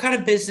 what kind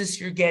of business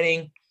you're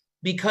getting.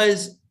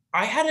 Because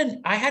I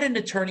had an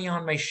attorney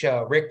on my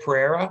show, Rick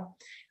Pereira.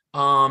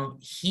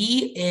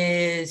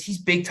 He's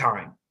big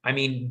time. I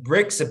mean,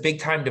 Rick's a big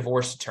time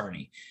divorce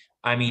attorney.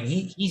 I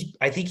mean,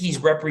 I think he's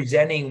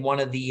representing one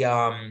of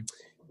the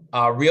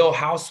Real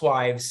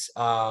Housewives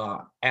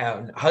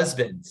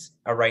husbands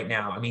right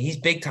now. I mean, he's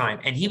big time.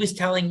 And he was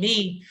telling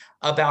me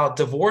about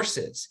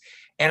divorces.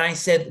 And I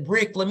said,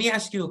 Rick, let me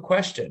ask you a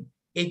question.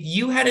 If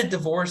you had a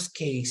divorce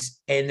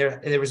case and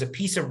there was a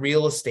piece of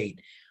real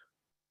estate,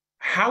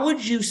 how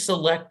would you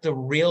select the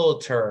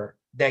realtor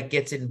that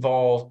gets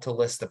involved to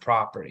list the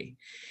property?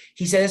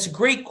 He said, it's a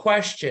great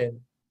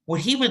question.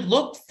 What he would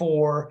look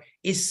for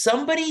is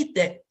somebody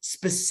that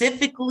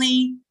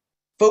specifically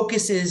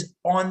focuses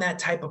on that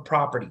type of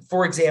property.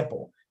 For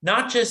example,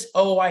 not just,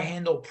 I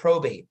handle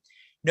probate.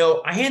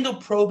 No, I handle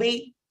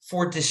probate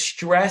for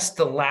distressed,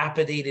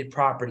 dilapidated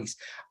properties.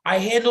 I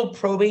handle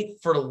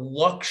probate for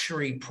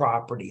luxury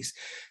properties.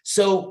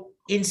 So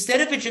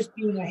instead of it just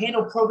being I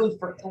handle probate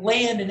for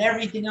land and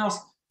everything else,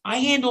 I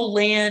handle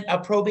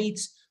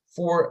probates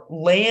for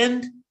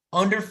land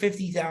under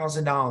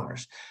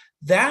 $50,000.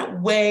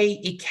 That way,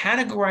 it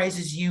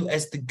categorizes you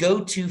as the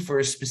go-to for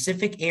a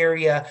specific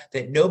area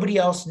that nobody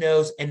else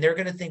knows. And they're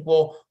going to think,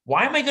 well,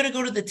 why am I going to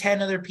go to the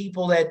 10 other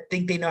people that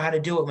think they know how to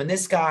do it when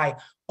this guy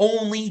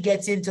only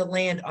gets into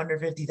land under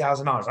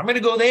 $50,000? I'm going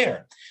to go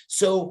there.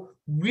 So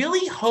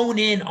really hone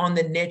in on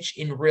the niche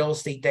in real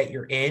estate that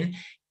you're in.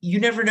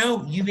 You never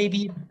know. You may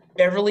be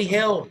Beverly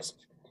Hills,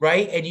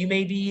 right? And you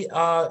may be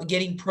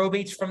getting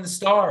probates from the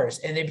stars.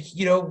 And if,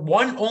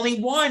 only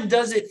one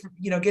does it,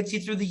 gets you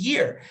through the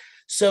year.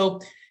 So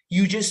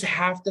you just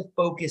have to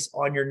focus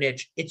on your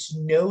niche. It's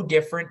no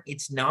different.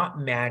 It's not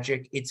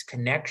magic. It's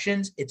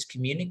connections. It's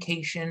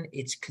communication.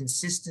 It's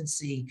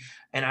consistency.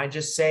 And I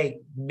just say,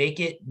 make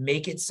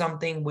it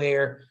something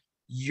where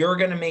you're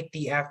going to make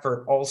the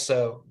effort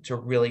also to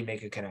really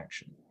make a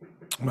connection.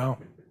 Wow.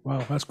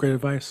 That's great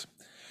advice.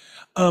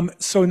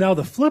 So now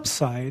the flip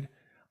side,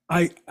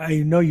 I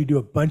know you do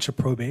a bunch of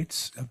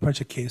probates, a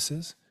bunch of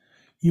cases.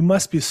 You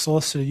must be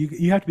solicited.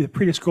 You have to be the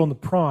prettiest girl in the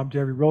prom to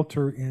every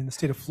realtor in the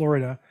state of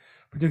Florida,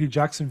 particularly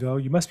Jacksonville.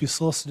 You must be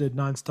solicited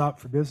nonstop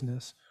for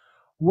business.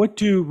 What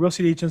do real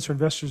estate agents or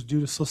investors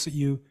do to solicit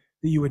you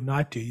that you would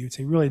not do? You would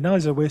say, really, not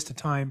as a waste of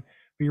time,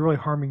 but you're really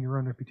harming your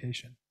own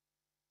reputation.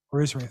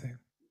 Or is there anything?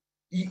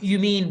 You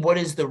mean, what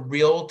is the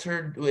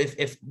realtor?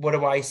 If what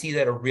do I see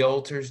that a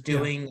realtor's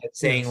doing? That's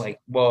saying like,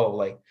 whoa,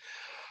 like.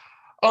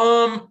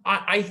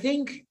 I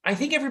think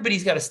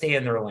everybody's got to stay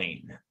in their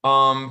lane.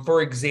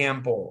 For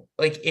example,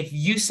 like if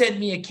you send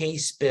me a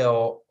case,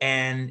 Bill,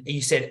 and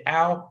you said,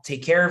 Al,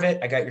 take care of it.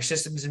 I got your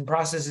systems and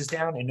processes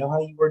down. I know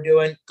how you were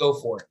doing. Go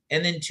for it.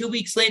 And then 2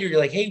 weeks later, you're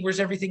like, hey, where's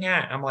everything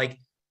at? I'm like,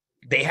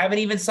 they haven't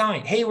even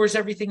signed. Hey, where's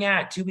everything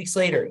at? 2 weeks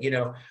later,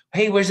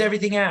 hey, where's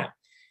everything at?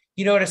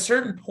 At a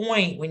certain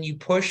point, when you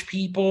push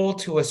people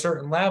to a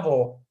certain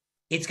level,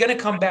 it's going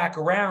to come back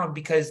around,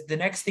 because the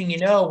next thing you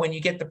know, when you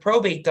get the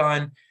probate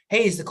done,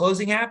 hey, is the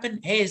closing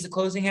happen? Hey, is the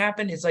closing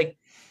happen? It's like,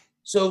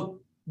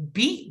 so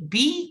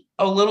be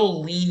a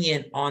little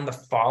lenient on the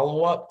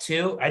follow-up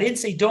too. I didn't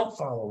say don't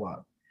follow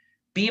up.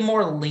 Be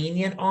more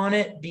lenient on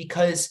it,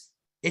 because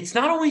it's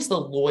not always the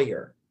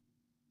lawyer.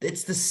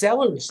 It's the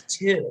sellers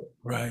too.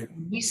 Right.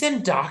 We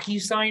send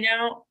DocuSign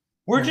out.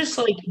 We're Right. just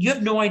like, you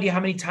have no idea how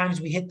many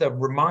times we hit the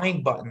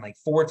remind button like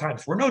 4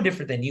 times. We're no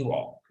different than you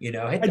all, hit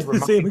I the did the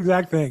same remind,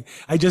 exact thing.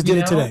 I just you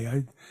did it know?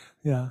 today.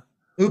 Yeah.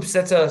 Oops,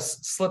 that's a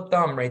slip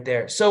thumb right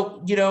there.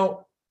 So,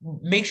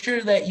 make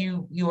sure that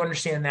you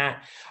understand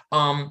that.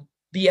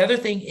 The other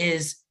thing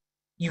is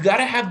you got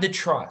to have the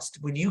trust.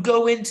 When you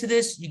go into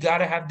this, you got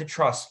to have the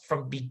trust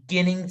from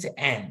beginning to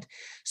end.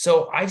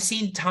 So I've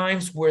seen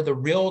times where the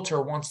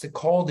realtor wants to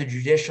call the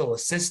judicial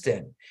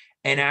assistant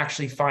and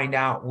actually find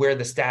out where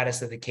the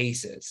status of the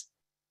case is.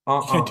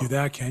 You can't Uh-uh. do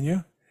that, can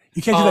you?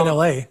 You can't do that in Um,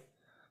 LA.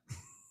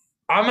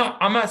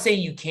 I'm not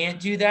saying you can't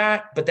do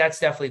that, but that's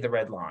definitely the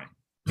red line.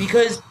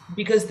 Because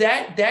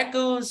that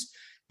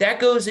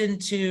goes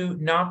into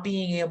not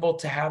being able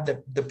to have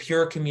the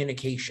pure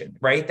communication,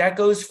 right?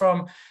 That's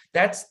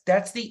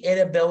the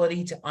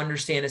inability to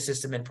understand a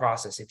system and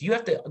process. If you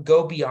have to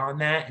go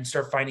beyond that and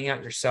start finding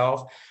out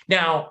yourself.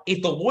 Now,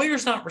 if the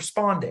lawyer's not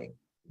responding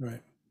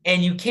Right.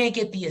 and you can't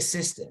get the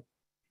assistant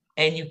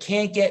and you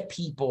can't get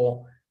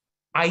people,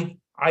 I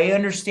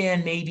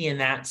understand maybe in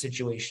that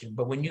situation,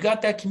 but when you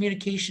got that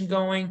communication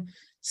going,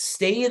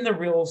 stay in the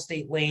real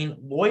estate lane.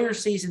 Lawyer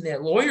stays in there.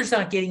 Lawyer's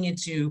not getting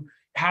into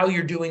how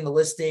you're doing the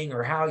listing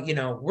or how,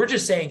 we're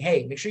just saying,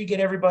 hey, make sure you get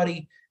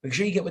everybody, make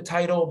sure you get with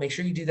title, make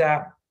sure you do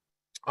that.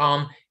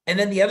 And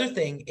then the other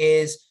thing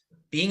is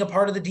being a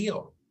part of the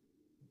deal.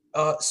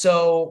 I've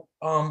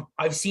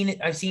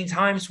seen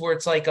times where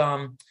it's like,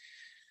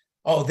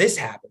 oh, this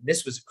happened.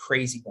 This was a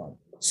crazy one.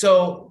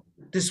 So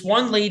this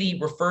one lady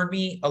referred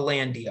me a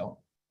land deal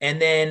and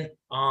then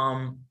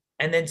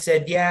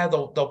said, yeah,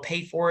 they'll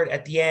pay for it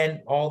at the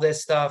end, all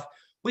this stuff.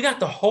 We got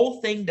the whole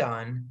thing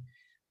done.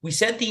 We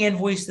sent the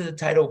invoice to the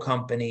title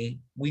company.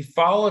 We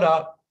followed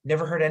up,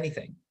 never heard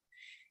anything.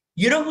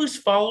 You know who's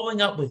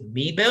following up with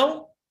me,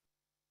 Bill?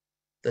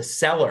 The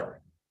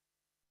seller.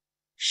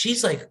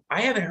 She's like,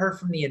 I haven't heard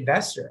from the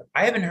investor.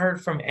 I haven't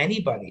heard from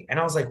anybody. And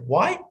I was like,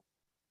 what?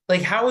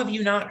 Like, how have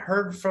you not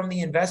heard from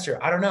the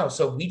investor? I don't know.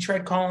 So we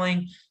tried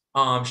calling,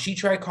 she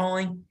tried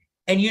calling,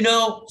 and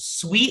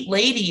sweet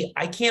lady,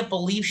 I can't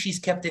believe she's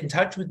kept in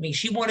touch with me.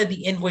 She wanted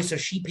the invoice, so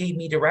she paid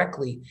me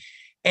directly.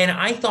 And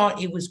I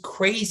thought it was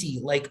crazy.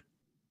 Like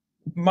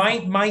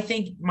my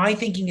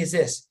thinking is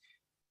this: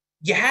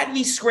 you had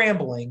me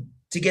scrambling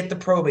to get the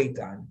probate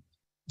done.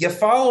 You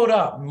followed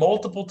up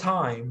multiple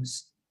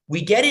times.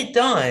 We get it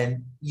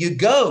done. You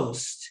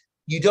ghost.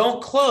 You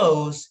don't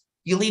close.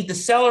 You leave the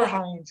seller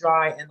high and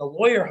dry and the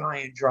lawyer high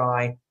and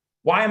dry.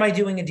 Why am I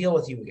doing a deal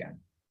with you again?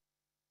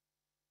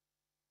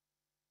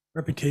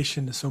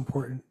 Reputation is so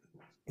important.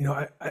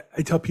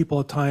 I tell people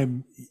all the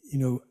time,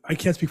 I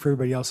can't speak for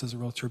everybody else as a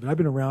realtor, but I've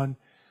been around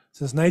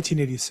since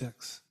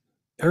 1986.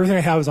 Everything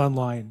I have is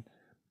online.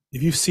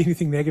 If you see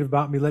anything negative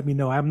about me, let me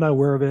know. I'm not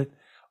aware of it.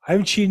 I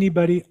haven't cheated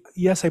anybody.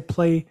 Yes, I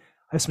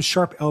have some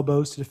sharp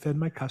elbows to defend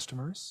my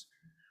customers.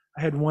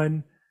 I had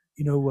one,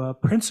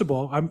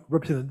 principal. I'm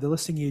representing the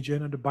listing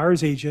agent and the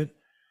buyer's agent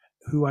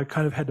who I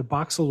kind of had to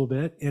box a little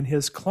bit, and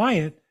his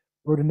client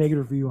wrote a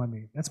negative review on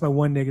me. That's my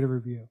one negative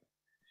review.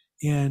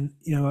 And,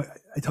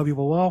 I tell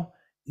people, well,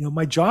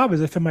 my job is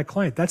to defend my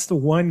client. That's the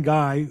one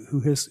guy who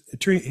his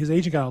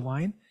agent got a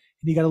line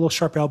and he got a little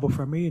sharp elbow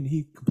from me and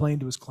he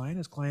complained to his client.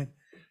 His client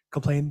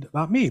complained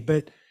about me.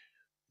 But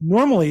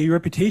normally your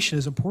reputation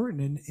is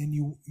important and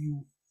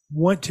you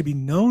want to be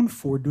known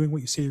for doing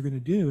what you say you're going to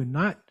do and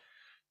not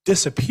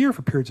disappear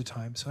for periods of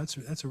time. So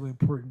that's a really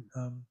important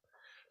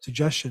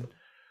suggestion.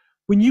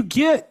 When you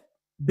get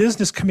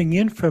business coming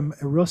in from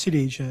a real estate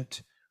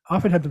agent,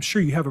 oftentimes I'm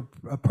sure you have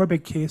a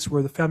probate case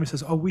where the family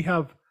says, oh, we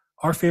have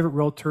our favorite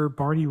realtor,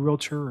 Barney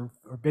Realtor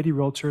or Betty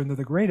Realtor, and they're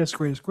the greatest,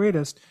 greatest,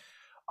 greatest.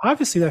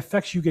 Obviously, that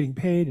affects you getting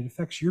paid. It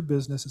affects your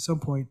business at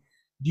some point.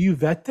 Do you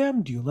vet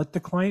them? Do you let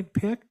the client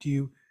pick? Do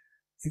you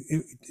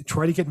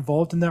try to get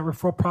involved in that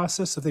referral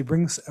process if they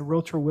bring a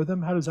realtor with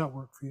them? How does that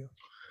work for you?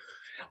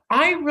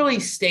 I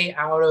really stay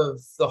out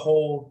of the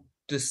whole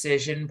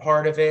decision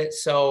part of it.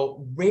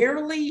 So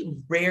rarely,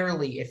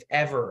 if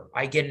ever,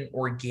 I get an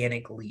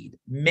organic lead.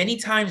 Many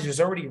times there's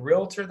already a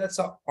realtor that's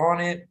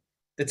on it.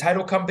 The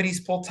title companies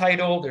pull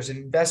title. There's an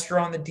investor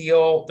on the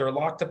deal. They're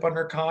locked up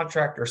under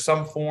contract or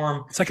some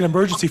form. It's like an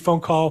emergency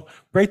phone call.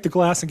 Break the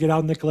glass and get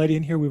out, Nicoletti,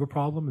 in here. We have a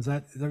problem. Is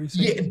that what you're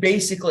saying? Yeah,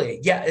 basically.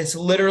 Yeah, it's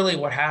literally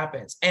what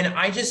happens. And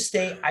I just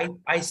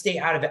I stay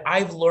out of it.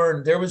 I've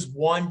learned there was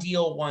one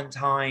deal one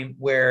time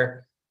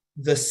where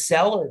the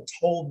seller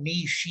told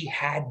me she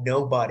had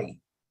nobody,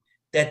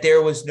 that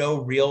there was no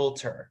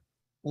realtor.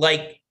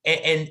 Like,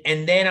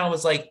 and then I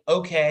was like,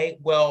 okay,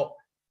 well,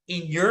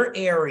 in your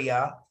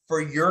area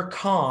for your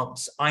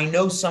comps, I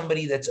know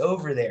somebody that's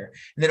over there.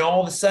 And then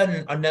all of a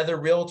sudden, another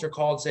realtor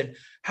called and said,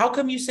 how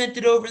come you sent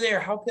it over there?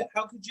 How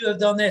could you have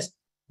done this?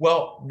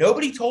 Well,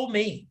 nobody told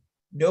me.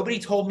 Nobody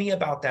told me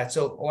about that.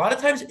 So a lot of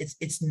times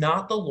it's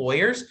not the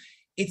lawyers,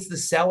 it's the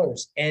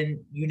sellers, and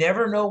you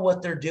never know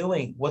what they're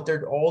doing, what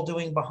they're all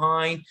doing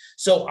behind.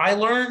 So I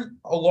learned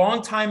a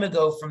long time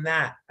ago from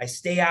that. I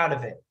stay out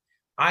of it.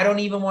 I don't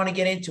even want to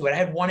get into it. I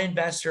had one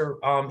investor,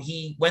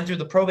 he went through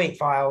the probate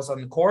files on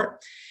the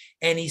court,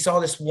 and he saw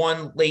this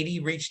one lady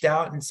reached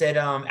out and said,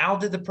 Al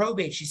did the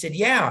probate. She said,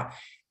 yeah.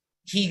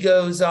 He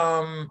goes,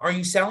 are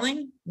you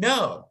selling?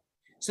 No.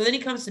 So then he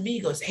comes to me, he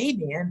goes, hey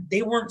man,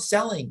 they weren't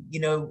selling,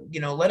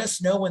 let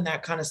us know when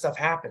that kind of stuff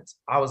happens.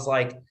 I was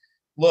like,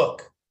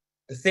 look,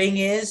 the thing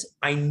is,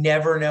 I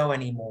never know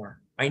anymore.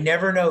 I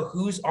never know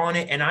who's on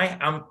it. And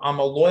I'm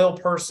a loyal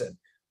person.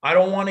 I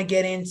don't want to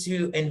get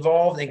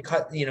involved and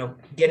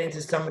get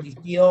into somebody's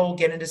deal,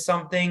 get into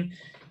something.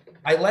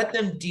 I let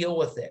them deal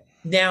with it.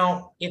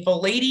 Now, if a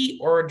lady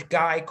or a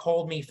guy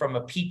called me from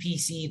a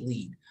PPC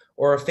lead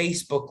or a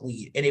Facebook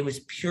lead, and it was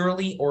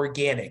purely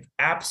organic,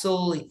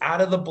 absolutely out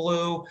of the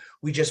blue,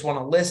 we just want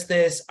to list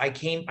this. I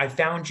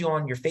found you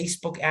on your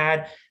Facebook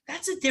ad.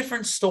 That's a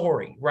different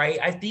story, right?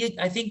 I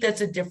think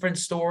that's a different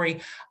story.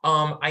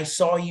 I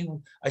saw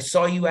you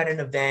at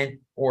an event,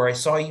 or I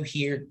saw you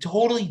here,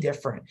 totally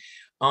different.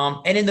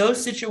 And in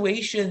those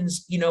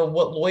situations,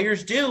 what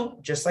lawyers do,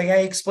 just like I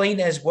explained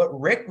as what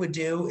Rick would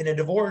do in a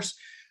divorce,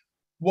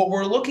 what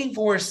we're looking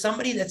for is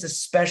somebody that's a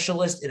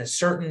specialist in a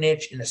certain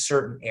niche in a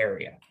certain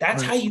area.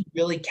 That's how you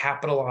really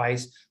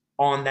capitalize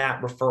on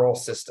that referral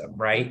system,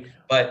 right?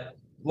 But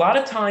a lot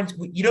of times,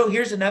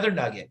 here's another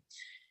nugget.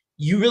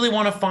 You really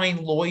want to find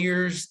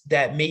lawyers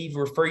that may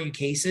refer you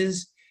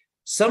cases.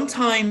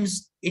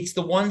 Sometimes it's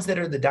the ones that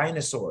are the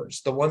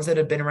dinosaurs, the ones that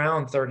have been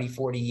around 30,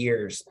 40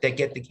 years that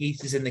get the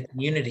cases in the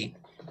community.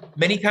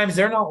 Many times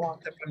they're not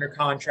locked up under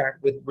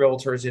contract with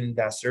realtors and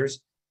investors.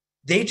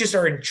 They just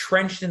are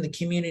entrenched in the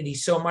community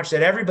so much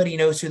that everybody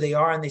knows who they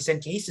are and they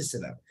send cases to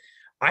them.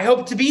 I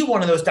hope to be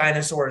one of those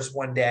dinosaurs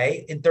one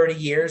day in 30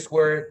 years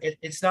where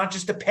it's not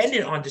just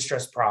dependent on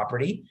distressed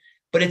property,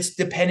 but it's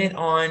dependent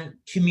on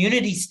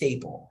community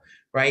staple,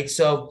 right?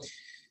 So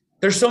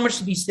there's so much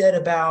to be said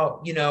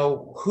about,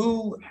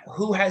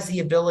 who has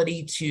the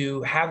ability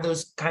to have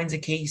those kinds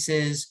of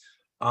cases.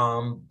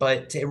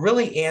 But to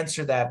really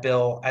answer that,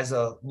 Bill, as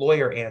a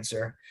lawyer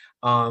answer,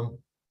 I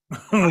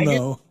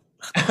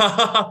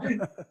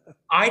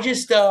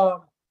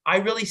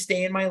really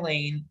stay in my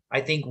lane. I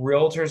think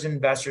realtors and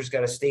investors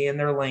got to stay in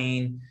their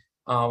lane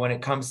when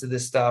it comes to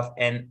this stuff.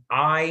 And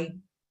I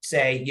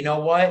say, you know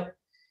what?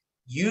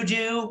 You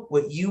do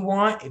what you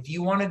want. If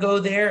you want to go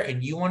there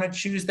and you want to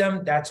choose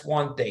them, that's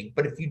one thing.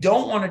 But if you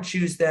don't want to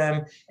choose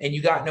them and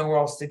you got nowhere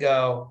else to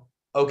go,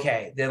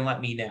 okay, then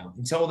let me know.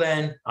 Until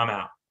then, I'm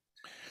out.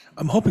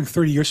 I'm hoping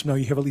 30 years from now,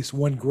 you have at least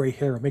one gray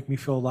hair. It'll make me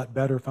feel a lot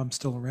better if I'm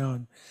still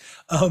around.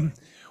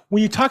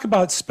 When you talk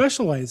about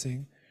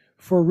specializing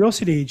for real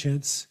estate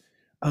agents,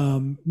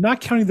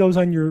 not counting those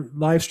on your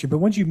live stream, but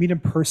once you meet in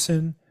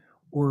person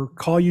or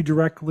call you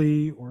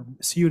directly or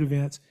see you at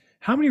events,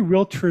 how many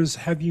realtors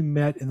have you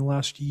met in the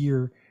last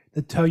year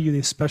that tell you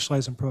they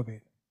specialize in probate?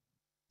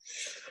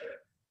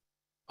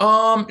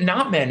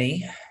 Not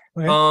many.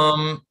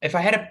 Okay. If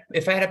I had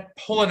to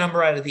pull a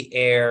number out of the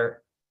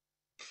air,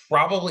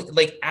 probably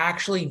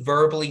actually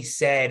verbally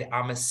said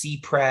I'm a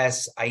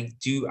C-press. I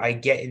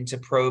get into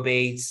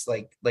probates,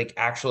 like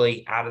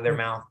actually out of their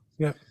mouth.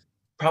 Yeah.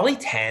 Probably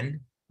 10.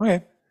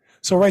 Okay.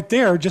 So right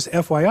there, just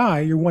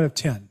FYI, you're one of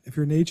 10. If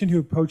you're an agent who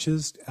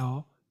approaches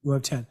Al, you're one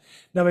of 10.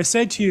 Now, if I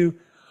said to you,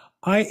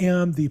 I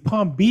am the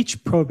Palm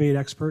Beach probate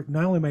expert.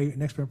 Not only am I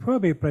an expert in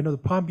probate, but I know the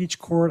Palm Beach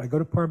court. I go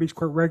to Palm Beach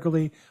court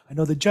regularly. I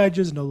know the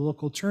judges, I know the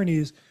local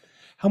attorneys.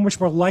 How much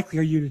more likely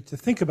are you to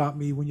think about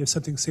me when you have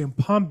something, say, in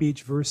Palm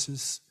Beach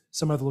versus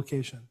some other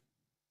location?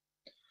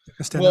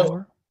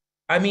 Well,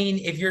 I mean,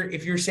 if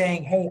you're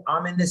saying, hey,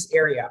 I'm in this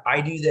area,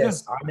 I do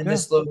this, I'm in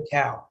this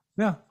locale.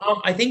 Yeah.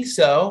 I think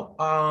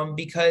so.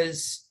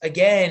 Because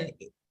again,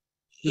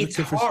 it's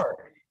hard.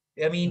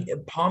 I mean,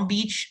 Palm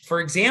Beach, for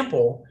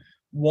example,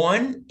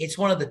 it's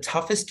one of the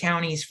toughest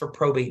counties for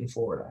probate in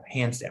Florida,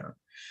 hands down.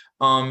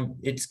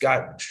 It's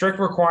got strict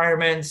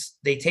requirements.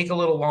 They take a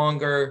little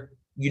longer.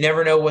 You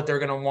never know what they're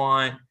going to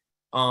want.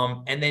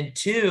 And then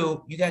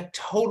two, you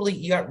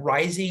got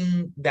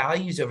rising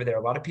values over there.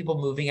 A lot of people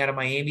moving out of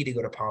Miami to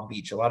go to Palm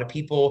Beach, a lot of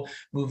people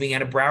moving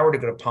out of Broward to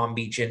go to Palm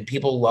Beach, and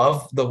people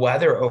love the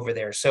weather over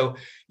there. So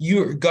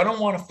you're going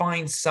to want to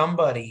find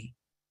somebody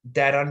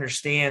that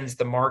understands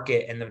the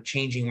market and the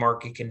changing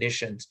market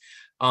conditions,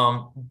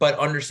 but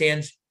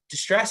understands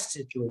distressed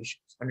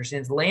situations,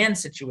 understands land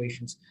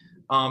situations,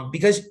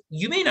 because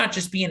you may not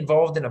just be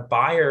involved in a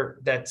buyer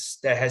that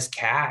has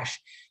cash.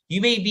 You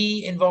may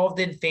be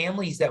involved in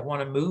families that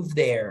want to move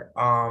there.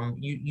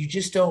 You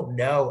just don't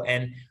know.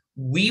 And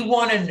we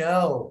want to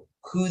know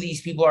who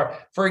these people are.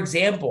 For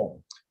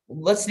example,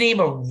 let's name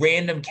a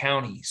random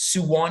county,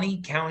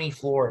 Suwannee County,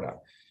 Florida.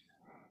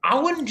 I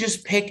wouldn't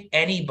just pick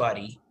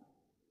anybody,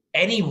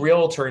 any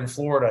realtor in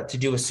Florida to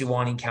do a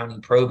Suwannee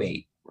County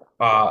probate,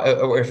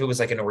 or if it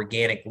was like an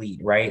organic lead,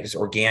 right? It's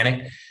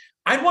organic.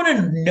 I'd want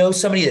to know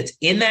somebody that's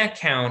in that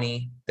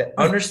county that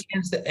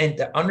understands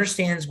that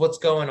understands what's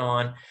going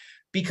on.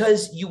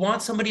 Because you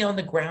want somebody on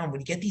the ground.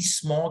 When you get these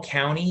small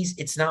counties,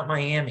 it's not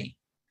Miami.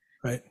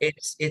 Right.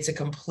 It's a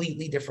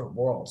completely different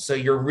world. So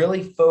you're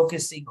really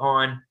focusing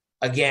on,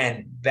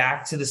 again,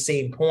 back to the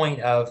same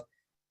point of,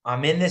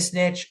 I'm in this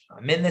niche,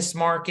 I'm in this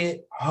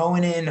market,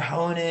 hone in,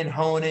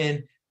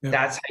 Yeah.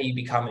 That's how you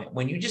become it.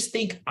 When you just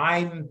think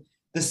I'm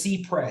the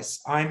C press,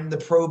 I'm the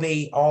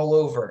probate all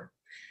over.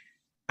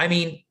 I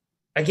mean,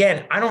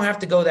 again, I don't have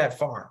to go that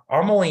far.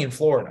 I'm only in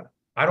Florida.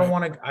 I don't Right.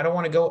 want to, I don't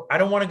want to go, I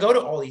don't want to go to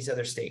all these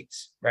other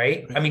states,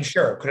 right? I Right. mean,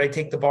 sure, could I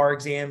take the bar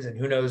exams and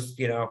who knows,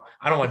 I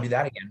don't want to do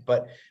that again,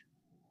 but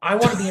I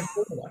want to be in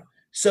Florida.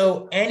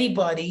 So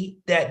anybody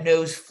that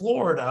knows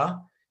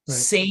Florida, Right.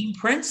 same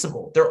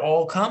principle. They're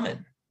all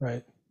coming.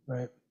 Right.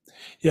 Right.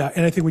 Yeah,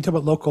 and I think when we talk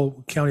about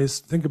local counties,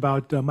 think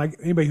about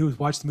anybody who's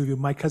watched the movie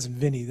My Cousin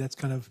Vinny. That's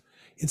kind of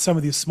in some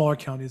of these smaller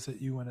counties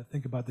that you want to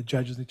think about the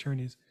judges, the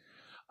attorneys.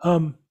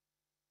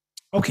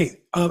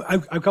 Okay,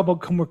 I've got a couple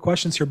more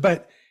questions here,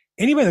 but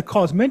anybody that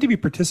calls meant to be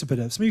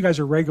participative. Some of you guys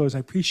are regulars. I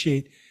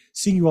appreciate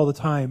seeing you all the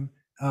time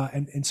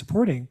and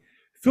supporting.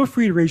 Feel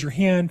free to raise your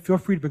hand. Feel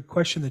free to put a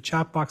question in the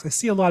chat box. I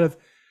see a lot of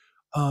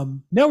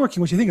networking,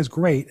 which I think is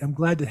great. I'm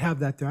glad to have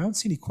that there. I don't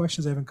see any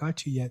questions I haven't got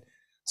to yet.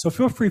 So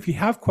feel free, if you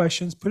have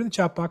questions, put it in the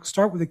chat box,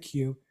 start with a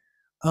Q.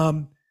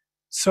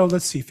 So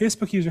let's see,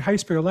 Facebook user, how do you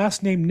spell your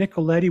last name?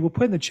 Nicoletti. We'll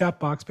put it in the chat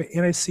box, but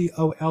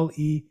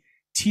Nicoletti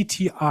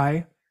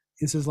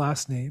is his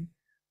last name.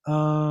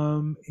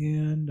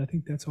 And I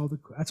think that's all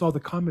the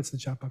comments in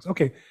the chat box.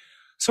 Okay,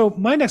 so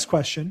my next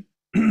question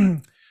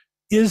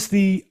is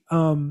the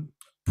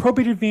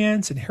probate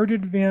advance,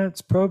 inherited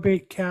advance,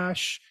 probate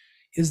cash.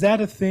 Is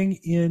that a thing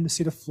in the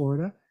state of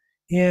Florida?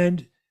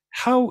 And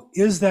how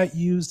is that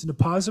used in a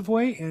positive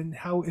way? And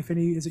how, if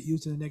any, is it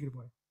used in a negative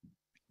way?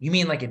 You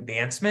mean like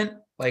advancement?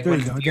 Like There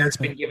when you go, an heir's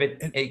been advancement.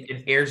 given,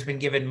 an heir's been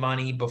given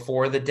money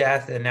before the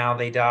death and now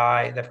they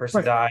die, the person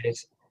Right.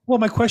 dies. Well,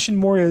 my question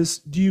more is,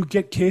 do you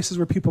get cases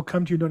where people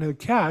come to you and don't have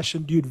cash,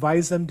 and do you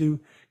advise them to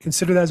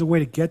consider that as a way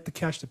to get the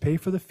cash to pay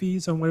for the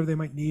fees on whatever they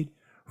might need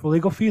for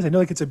legal fees? I know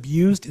like it's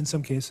abused in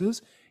some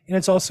cases, and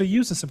it's also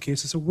used in some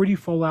cases. So where do you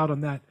fall out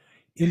on that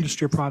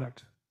industry or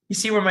product? You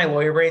see where my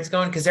lawyer brain's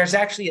going? Because there's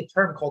actually a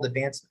term called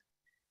advancement.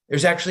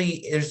 There's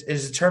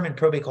a term in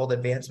probate called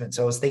advancement.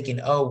 So I was thinking,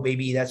 oh,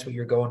 maybe that's what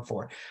you're going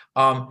for.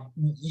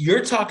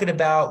 You're talking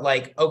about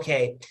like,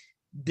 okay,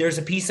 there's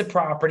a piece of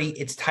property.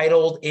 It's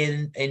titled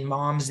in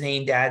mom's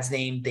name, dad's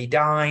name. They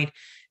died,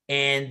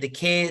 and the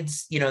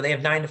kids, they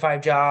have 9 to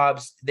 5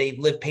 jobs. They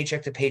live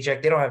paycheck to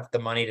paycheck. They don't have the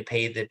money to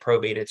pay the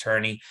probate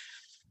attorney.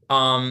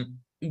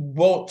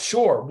 Well,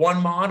 sure.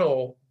 One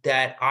model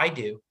that I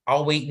do,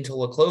 I'll wait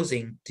until the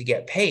closing to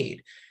get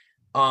paid.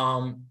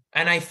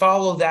 And I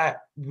follow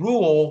that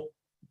rule.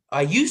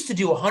 I used to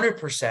do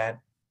 100%.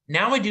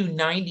 Now I do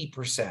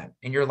 90%.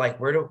 And you're like,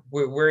 where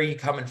are you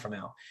coming from,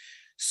 Al?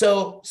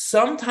 So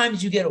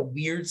sometimes you get a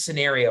weird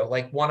scenario,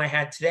 like one I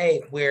had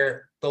today,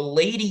 where the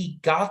lady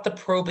got the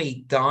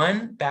probate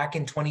done back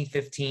in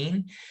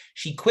 2015.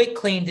 She quit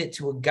claimed it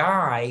to a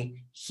guy.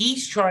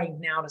 He's trying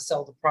now to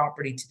sell the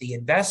property to the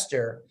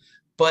investor,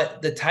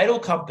 but the title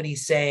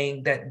company's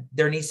saying that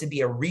there needs to be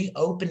a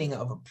reopening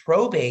of a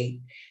probate.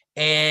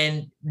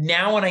 And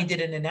now when I did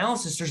an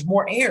analysis, there's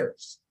more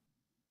heirs.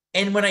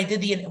 And when I do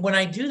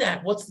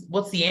that,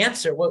 what's the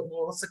answer?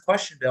 What's the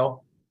question,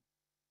 Bill?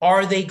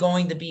 Are they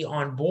going to be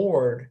on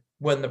board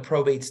when the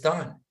probate's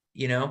done?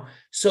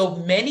 So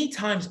many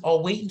times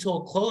I'll wait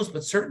until it closed,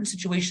 but certain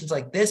situations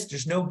like this,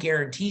 there's no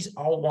guarantees.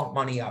 I'll want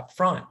money up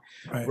front,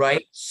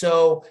 right?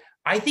 So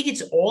I think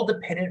it's all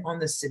dependent on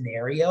the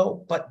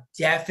scenario, but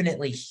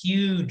definitely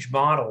huge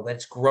model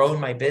that's grown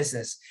my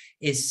business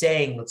is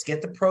saying, let's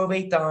get the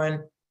probate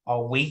done.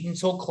 I'll wait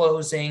until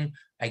closing.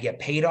 I get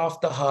paid off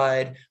the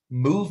HUD,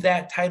 move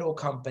that title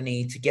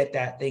company to get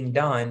that thing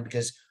done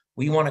because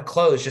we want to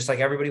close just like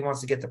everybody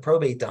wants to get the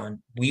probate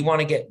done. We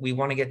want to get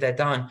that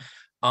done.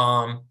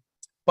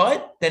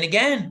 But then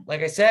again,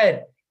 like I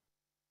said,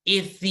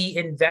 if the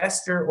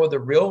investor or the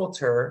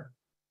realtor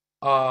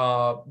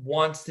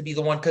wants to be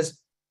the one,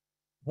 because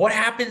what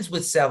happens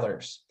with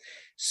sellers?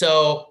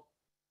 So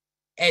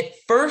at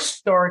first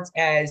starts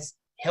as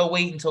he'll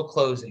wait until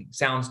closing.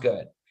 Sounds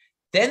good.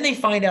 Then they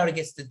find out it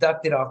gets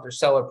deducted off their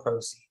seller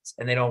proceeds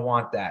and they don't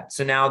want that.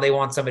 So now they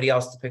want somebody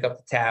else to pick up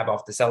the tab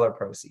off the seller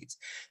proceeds.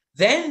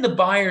 Then the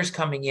buyer's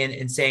coming in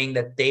and saying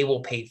that they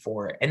will pay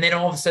for it. And then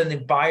all of a sudden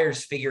the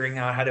buyer's figuring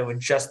out how to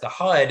adjust the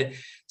HUD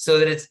so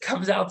that it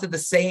comes out to the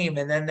same.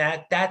 And then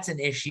that's an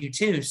issue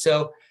too.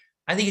 So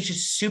I think it's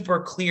just super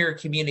clear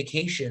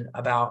communication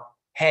about,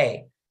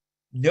 hey,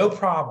 no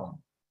problem.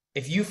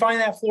 If you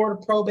find that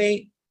Florida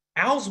probate,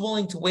 Al's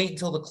willing to wait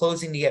until the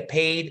closing to get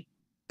paid,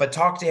 but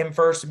talk to him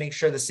first to make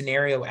sure the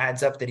scenario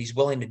adds up that he's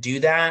willing to do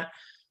that.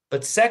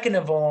 But second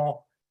of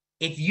all,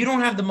 if you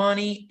don't have the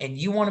money and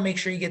you want to make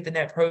sure you get the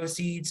net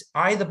proceeds,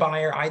 I, the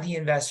buyer, I, the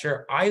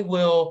investor, I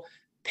will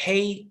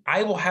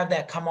have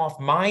that come off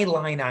my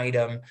line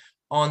item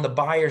on the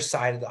buyer's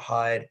side of the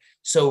HUD.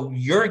 So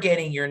you're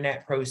getting your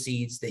net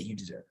proceeds that you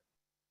deserve.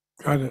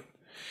 Got it.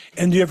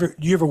 And do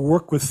you ever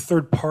work with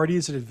third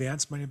parties that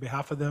advance money on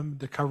behalf of them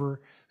to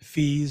cover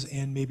fees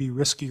and maybe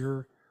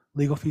riskier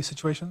legal fee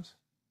situations?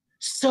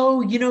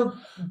 So,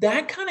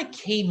 that kind of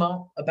came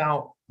up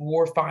about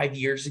 4 or 5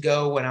 years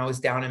ago when I was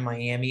down in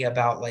Miami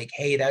about like,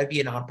 hey, that would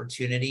be an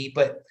opportunity.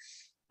 But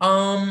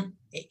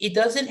it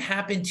doesn't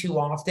happen too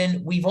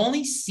often. We've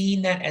only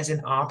seen that as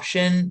an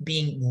option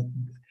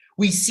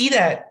we see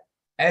that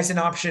as an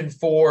option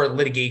for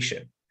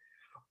litigation,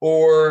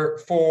 or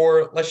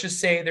for, let's just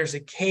say there's a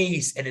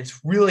case and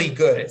it's really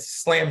good, it's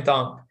slam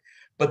dunk,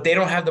 but they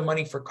don't have the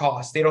money for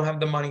costs. They don't have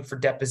the money for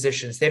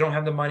depositions. They don't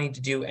have the money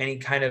to do any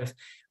kind of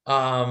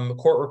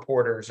court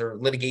reporters or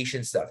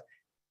litigation stuff.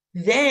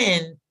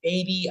 Then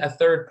maybe a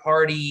third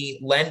party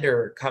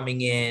lender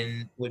coming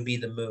in would be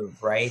the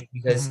move, right?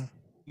 Because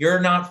you're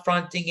not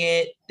fronting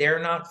it, they're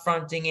not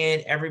fronting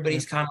it.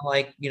 Everybody's kind of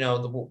like,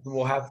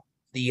 we'll have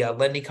the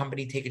lending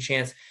company take a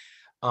chance.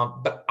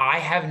 But I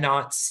have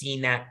not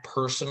seen that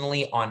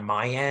personally on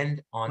my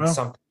end on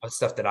some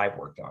stuff that I've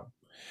worked on.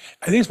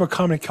 I think it's more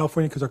common in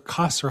California because our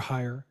costs are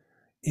higher,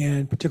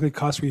 and particularly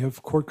costs where you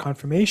have court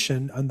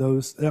confirmation on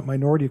that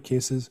minority of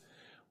cases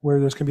where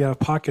there's going to be out of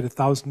pocket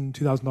 $1,000,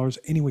 $2,000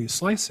 any way you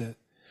slice it.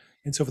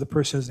 And so if the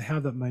person doesn't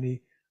have that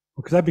money,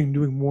 because I've been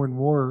doing more and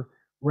more,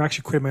 we're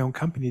actually creating my own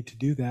company to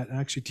do that and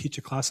actually teach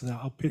a class on that.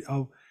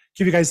 I'll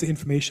give you guys the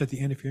information at the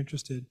end if you're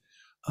interested.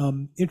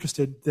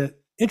 Interesting that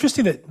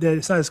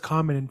it's not as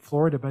common in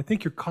Florida, but I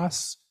think your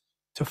costs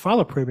to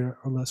file a probate are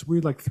less.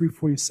 We're like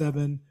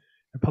 $347,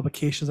 and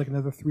publications like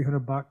another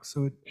 $300,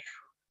 so it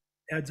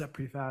adds up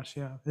pretty fast.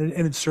 Yeah, and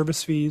then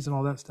service fees and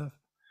all that stuff.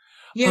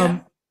 Yeah,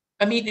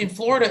 I mean, in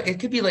Florida, it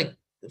could be like,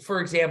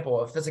 for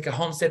example, if it's like a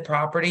homestead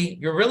property,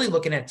 you're really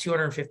looking at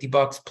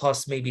 $250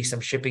 plus maybe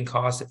some shipping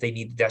costs if they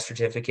need the death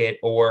certificate,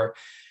 or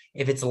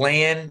if it's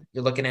land,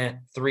 you're looking at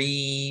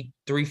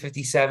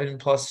 $357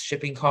 plus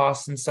shipping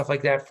costs and stuff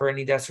like that for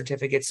any death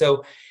certificate.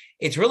 So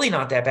it's really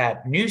not that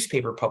bad.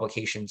 Newspaper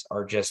publications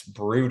are just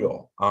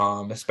brutal,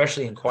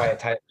 especially in quiet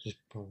title, just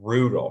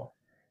brutal.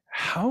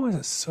 How is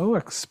it so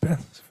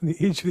expensive in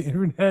the age of the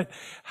internet?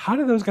 How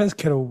do those guys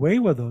get away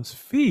with those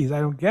fees? I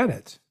don't get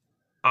it.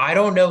 I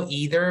don't know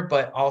either,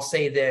 but I'll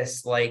say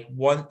this, like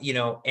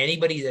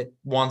anybody that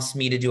wants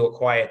me to do a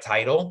quiet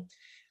title,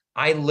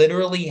 I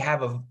literally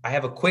have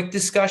a quick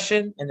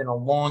discussion and then a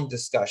long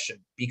discussion,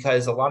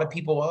 because a lot of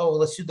people,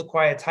 let's do the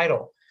quiet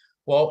title.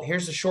 Well,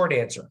 here's the short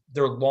answer.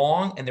 They're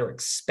long and they're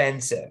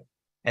expensive.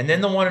 And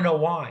then they'll want to know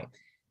why.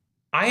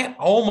 I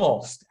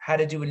almost had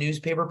to do a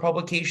newspaper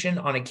publication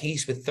on a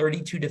case with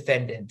 32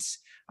 defendants.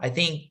 I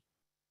think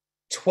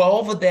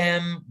 12 of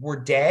them were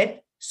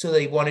dead, so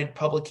they wanted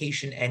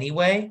publication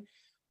anyway.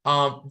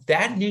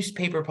 That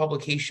newspaper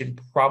publication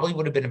probably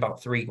would have been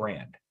about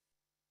 $3,000.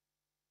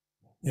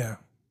 Yeah.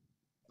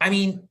 I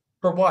mean,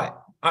 for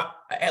what?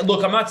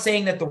 Look, I'm not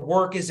saying that the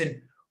work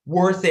isn't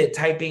worth it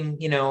typing,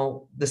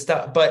 the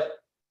stuff, but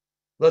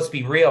let's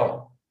be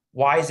real.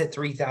 Why is it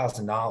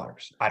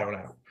 $3,000? I don't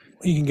know.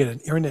 You can get an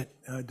internet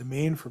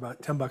domain for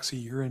about $10 a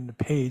year and a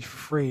page for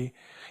free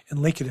and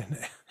link it in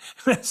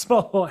a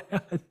small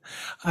ad.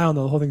 I don't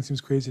know. The whole thing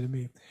seems crazy to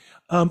me.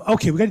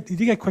 Okay, we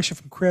got a question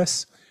from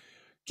Chris.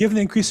 Given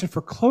the increase in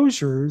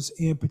foreclosures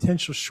and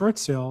potential short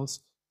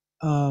sales,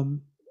 are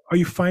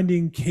you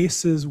finding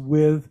cases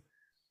with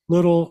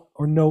little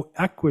or no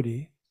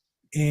equity,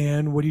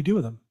 and what do you do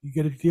with them? You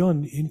get a deal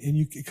and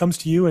it comes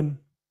to you, and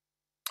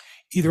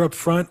either up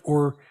front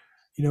or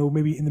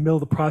maybe in the middle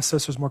of the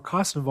process there's more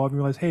cost involved, and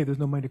you realize, hey, there's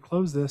no money to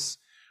close this,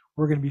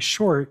 we're going to be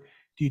short.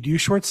 Do you do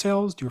short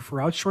sales? Do you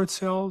refer out short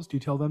sales? Do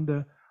you tell them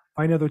to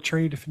find another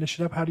attorney to finish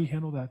it up? How do you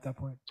handle that at that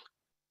point?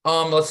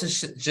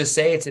 Let's just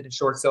say it's in a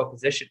short sale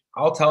position.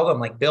 I'll tell them,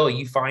 like, Bill,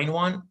 you find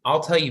one.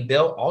 I'll tell you,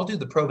 Bill, I'll do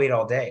the probate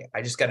all day.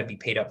 I just got to be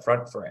paid up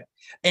front for it.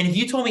 And if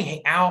you told me,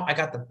 hey, Al, I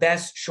got the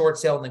best short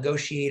sale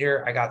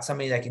negotiator, I got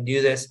somebody that can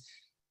do this,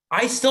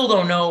 I still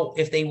don't know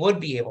if they would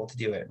be able to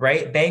do it,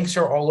 right? Banks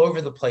are all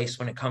over the place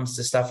when it comes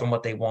to stuff and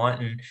what they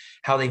want and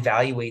how they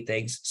evaluate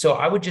things. So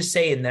I would just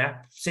say in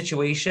that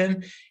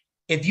situation,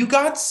 if you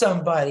got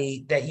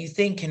somebody that you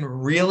think can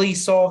really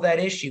solve that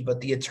issue, but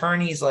the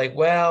attorney's like,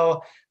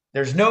 well,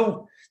 there's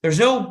no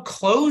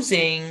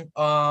closing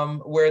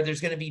where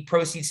there's going to be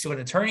proceeds to an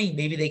attorney,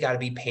 maybe they got to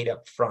be paid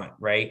up front,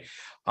 right?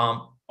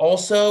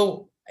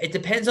 Also, it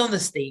depends on the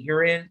state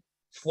you're in.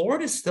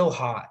 Florida's still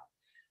hot.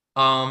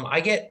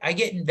 I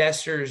get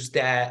investors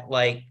that,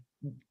 like,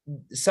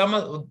 some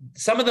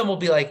of them will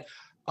be like,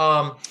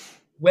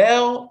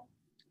 well,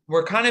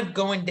 we're kind of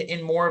going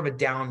in more of a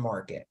down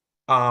market.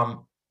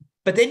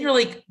 But then you're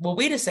like, well,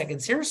 wait a second,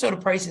 Sarasota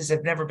prices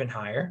have never been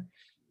higher.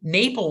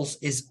 Naples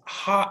is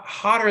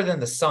hotter than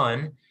the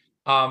sun.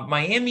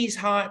 Miami's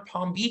hot.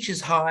 Palm Beach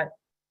is hot.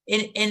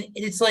 And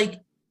it's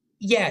like,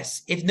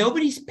 yes, if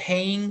nobody's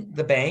paying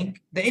the bank,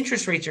 the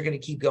interest rates are going to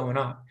keep going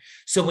up.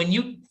 So when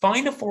you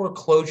find a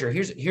foreclosure,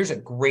 here's a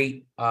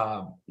great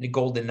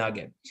golden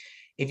nugget.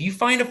 If you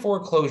find a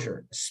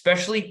foreclosure,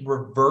 especially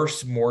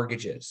reverse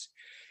mortgages,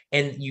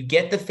 and you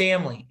get the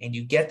family and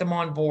you get them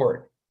on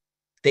board,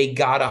 they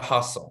gotta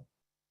hustle.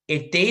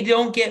 If they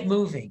don't get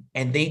moving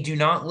and they do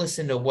not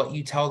listen to what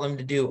you tell them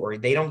to do, or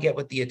they don't get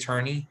with the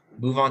attorney,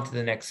 move on to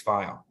the next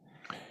file.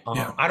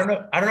 Yeah. I don't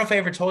know if I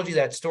ever told you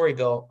that story,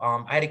 Bill.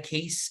 I had a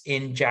case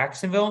in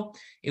Jacksonville.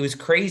 It was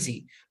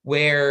crazy,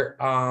 where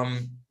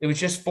it was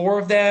just 4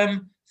 of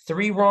them.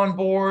 3 were on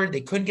board.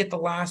 They couldn't get the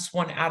last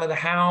one out of the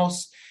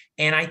house.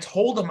 And I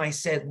told them, I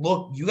said,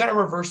 look, you got a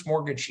reverse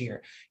mortgage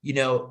here.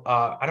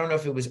 I don't know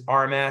if it was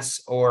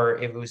RMS or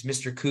if it was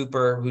Mr.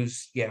 Cooper,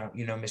 who's,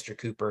 Mr.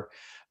 Cooper.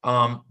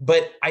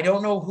 But I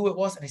don't know who it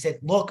was. And I said,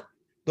 look,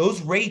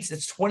 those rates,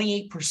 it's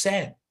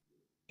 28%.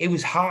 It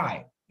was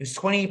high. It was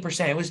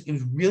 28%. It was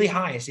really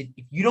high. I said,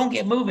 if you don't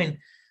get moving,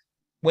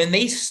 when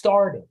they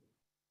started,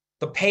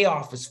 the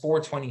payoff was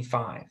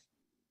 425.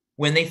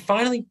 When they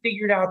finally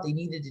figured out they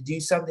needed to do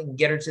something and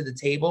get her to the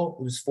table,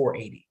 it was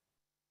 480.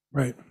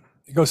 Right.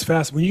 It goes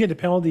fast. When you get to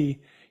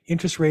penalty,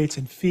 interest rates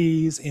and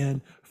fees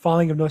and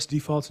filing of notice of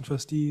defaults and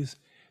trustees,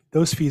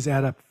 those fees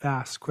add up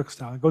fast, quick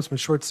style. It goes from a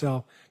short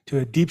sale to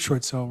a deep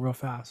short sale real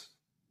fast.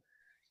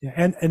 Yeah.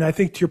 And I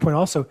think to your point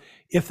also,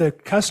 if the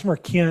customer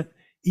can't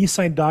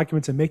e-sign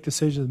documents and make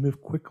decisions and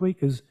move quickly,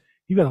 because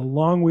you've got a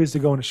long ways to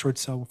go in a short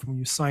sale from when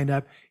you sign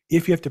up.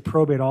 If you have to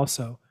probate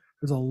also,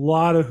 there's a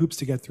lot of hoops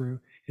to get through.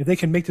 If they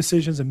can make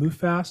decisions and move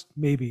fast,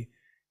 maybe.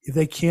 If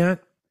they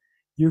can't,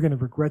 you're going to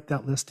regret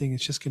that listing.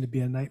 It's just going to be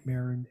a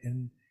nightmare and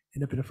end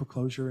up in a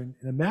foreclosure and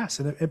a mess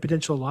and a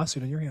potential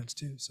lawsuit on your hands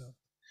too. So,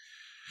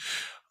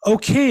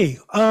 okay.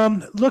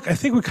 Look, I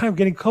think we're kind of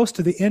getting close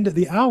to the end of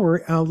the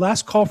hour.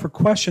 Last call for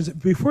questions.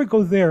 Before we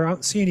go there, I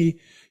don't see any.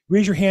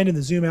 Raise your hand in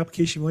the Zoom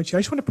application. I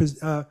just want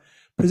to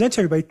present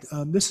to everybody.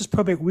 This is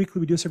Probate Weekly.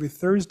 We do this every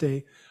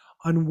Thursday.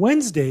 On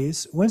Wednesday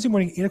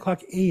morning, 8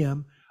 o'clock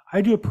a.m.,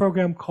 I do a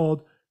program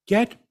called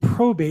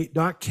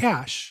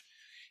GetProbate.cash.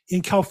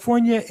 In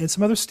California and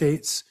some other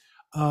states,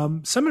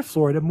 some in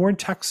Florida, more in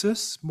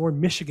Texas, more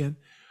in Michigan,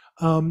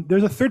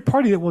 there's a third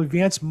party that will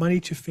advance money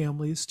to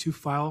families to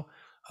file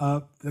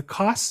the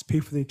costs, pay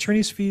for the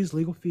attorney's fees,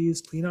 legal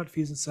fees, clean out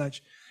fees and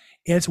such.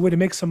 And it's a way to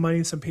make some money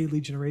and some paid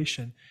lead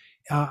generation.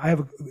 I have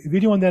a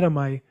video on that on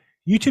my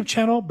YouTube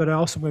channel, but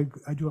I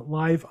do it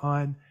live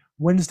on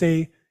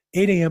Wednesday,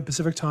 8 a.m.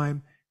 Pacific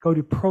time. Go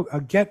to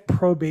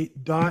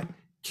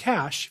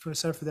getprobate.cash if you want to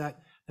sign up for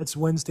that. That's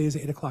Wednesdays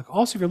at 8 o'clock.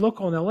 Also, if you're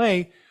local in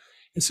LA,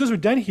 as soon as we're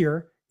done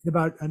here, in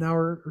about an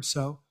hour or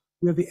so,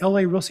 we have the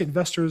LA Real Estate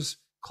Investors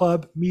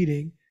Club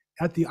meeting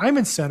at the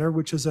Iman Center,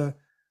 which is a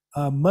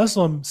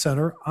Muslim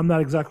center. I'm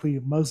not exactly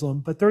Muslim,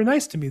 but they're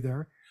nice to me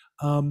there.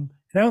 And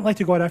I don't like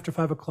to go out after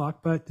 5 o'clock,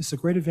 but this is a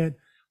great event.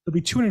 There'll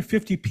be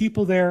 250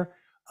 people there.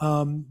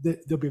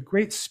 There'll be a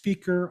great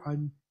speaker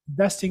on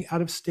investing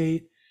out of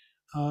state.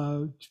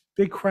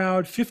 Big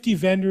crowd, 50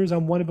 vendors.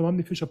 I'm one of them. I'm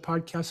the official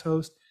podcast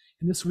host.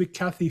 And this week,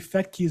 Kathy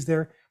Fetke is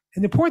there.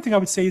 And the important thing I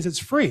would say is it's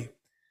free.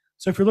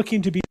 So if you're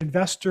looking to be an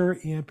investor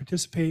and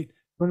participate,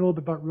 learn a little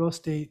bit about real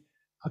estate,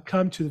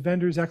 come to the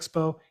Vendors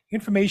Expo.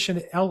 Information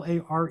at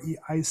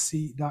lareic.com.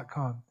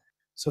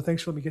 So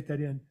thanks for letting me get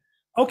that in.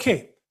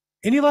 Okay.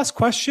 Any last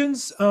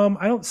questions?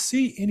 I don't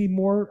see any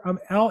more.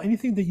 Al,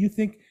 anything that you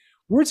think,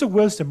 words of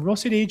wisdom, real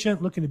estate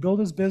agent looking to build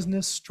his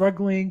business,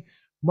 struggling,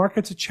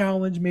 market's a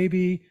challenge,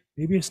 maybe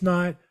it's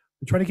not.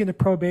 They're trying to get into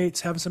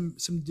probates, have some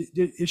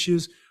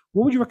issues.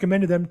 What would you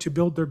recommend to them to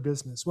build their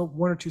business? What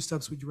 1 or 2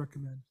 steps would you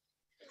recommend?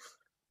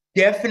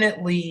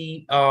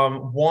 Definitely,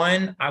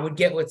 one, I would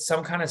get with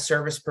some kind of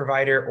service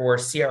provider or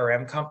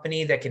CRM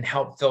company that can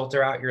help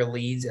filter out your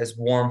leads as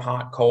warm,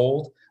 hot,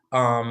 cold.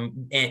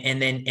 And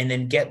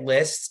then get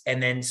lists and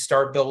then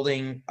start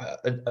building,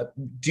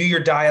 do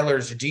your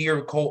dialers or do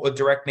your cold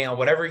direct mail,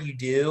 whatever you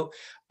do,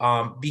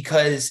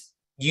 because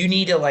you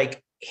need to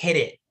hit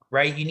it,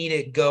 right? You need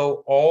to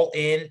go all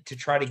in to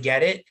try to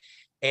get it.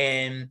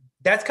 And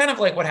that's kind of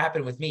like what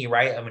happened with me,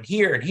 right? I mean,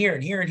 here and here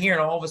and here and here,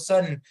 and all of a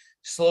sudden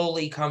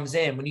slowly comes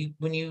in.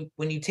 When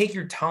you take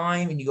your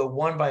time and you go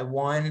one by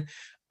one,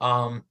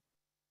 a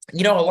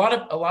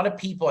lot of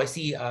people I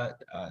see,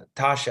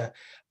 Tasha,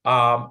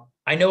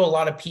 I know a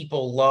lot of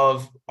people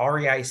love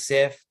REI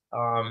SIF.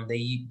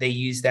 They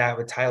use that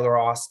with Tyler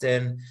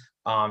Austin.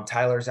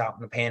 Tyler's out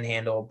in the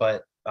Panhandle,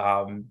 but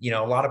a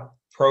lot of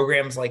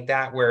programs like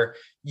that where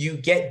you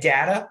get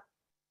data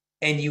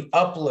and you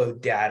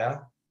upload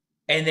data,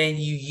 and then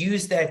you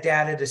use that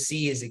data to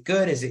see, is it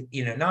good? Is it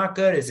not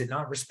good? Is it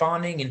not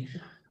responding?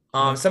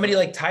 And somebody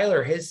like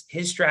Tyler, his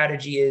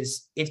strategy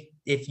is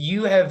if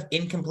you have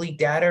incomplete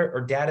data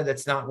or data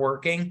that's not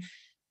working,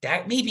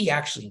 that may be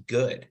actually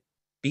good,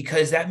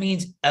 because that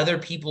means other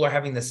people are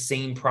having the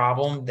same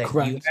problem that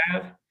Correct. You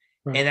have.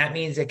 Right. And that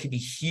means that could be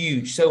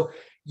huge. So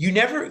you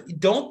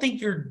don't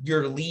think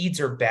your leads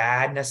are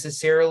bad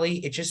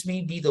necessarily. It just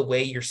may be the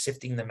way you're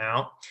sifting them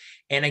out.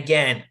 And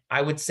again,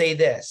 I would say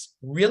this,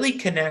 really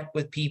connect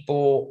with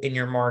people in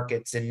your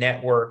markets and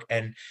network.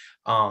 And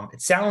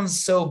it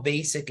sounds so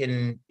basic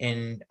and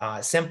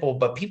simple,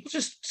 but people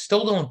just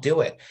still don't do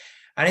it.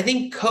 And I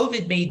think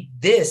COVID made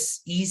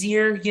this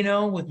easier,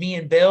 with me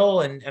and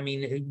Bill. And I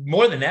mean,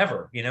 more than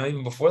ever,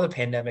 even before the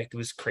pandemic, it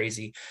was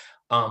crazy.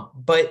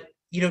 But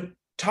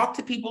talk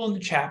to people in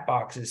the chat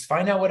boxes,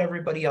 find out what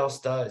everybody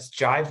else does,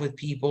 jive with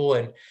people,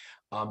 and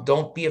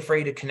don't be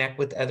afraid to connect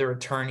with other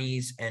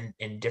attorneys and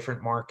in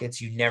different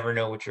markets. You never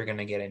know what you're going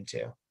to get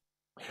into.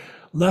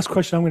 Last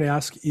question I'm going to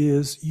ask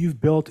is, you've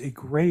built a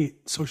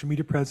great social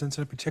media presence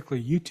and a particular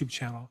YouTube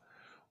channel.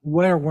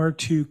 What are 1 or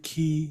 2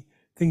 key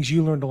things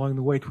you learned along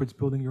the way towards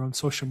building your own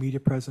social media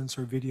presence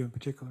or video in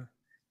particular?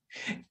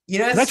 You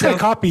know, 'Cause I try to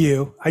copy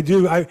you. I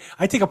do. I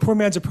take a poor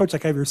man's approach.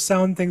 Like I have your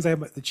sound things. I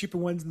have the cheaper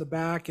ones in the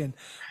back, and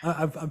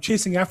I'm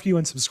chasing after you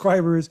on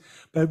subscribers.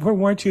 But what are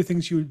one or two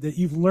things that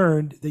you've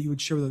learned that you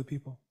would share with other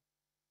people?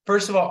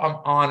 first of all, I'm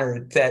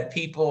honored that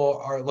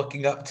people are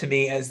looking up to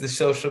me as the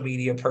social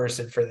media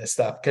person for this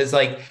stuff. Cause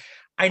like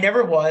I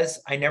never was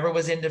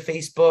into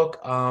Facebook.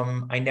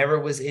 I never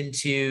was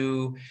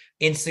into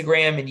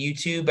Instagram and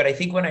YouTube. But I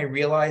think when I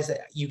realized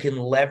that you can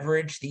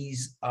leverage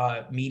these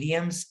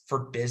mediums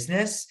for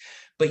business,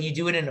 but you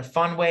do it in a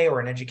fun way or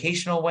an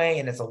educational way,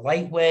 and it's a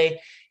light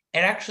way, it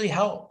actually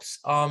helps.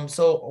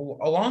 So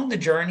along the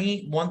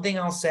journey, one thing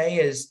I'll say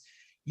is,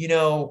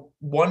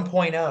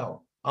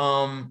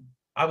 1.0.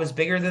 I was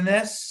bigger than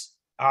this.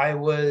 I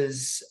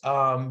was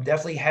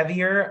definitely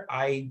heavier.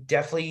 I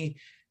definitely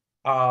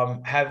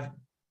have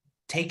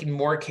taken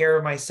more care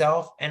of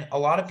myself. And a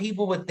lot of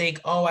people would think,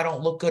 oh, I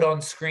don't look good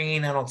on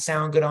screen. I don't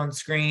sound good on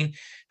screen.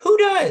 Who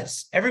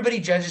does? Everybody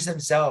judges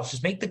themselves.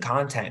 Just make the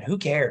content. Who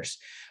cares?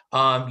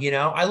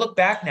 I look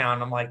back now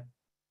and I'm like,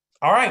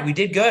 all right, we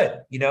did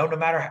good, no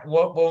matter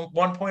what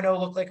 1.0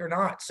 looked like or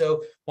not.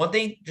 So one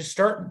thing, just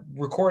start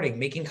recording,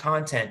 making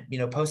content,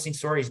 posting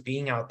stories,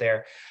 being out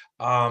there.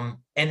 And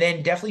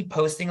then definitely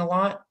posting a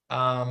lot.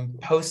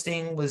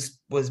 Posting was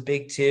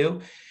big too.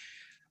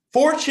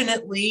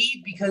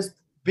 Fortunately, because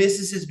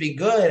business has been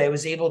good, I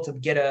was able to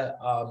get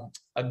a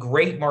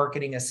great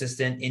marketing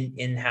assistant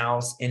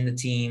in-house in the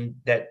team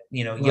that,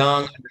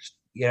 young,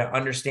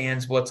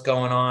 understands what's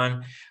going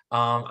on.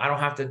 I don't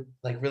have to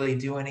like really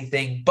do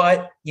anything,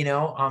 but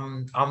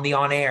I'm the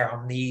on air,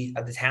 I'm the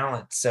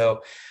talent.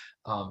 So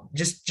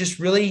just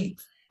really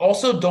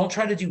also don't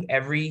try to do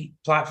every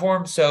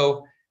platform.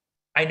 So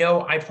I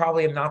know I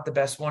probably am not the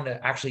best one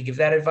to actually give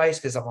that advice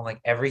because I'm on like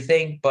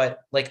everything, but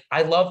like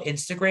I love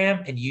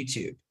Instagram and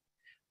YouTube.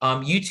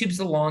 YouTube's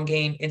the long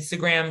game.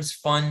 Instagram's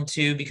fun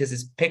too because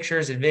it's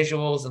pictures and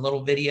visuals and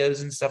little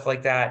videos and stuff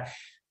like that.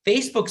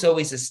 Facebook's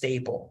always a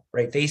staple,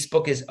 right?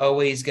 Facebook is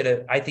always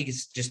I think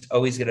it's just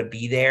always gonna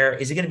be there.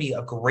 Is it gonna be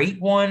a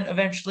great one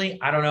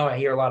eventually? I don't know. I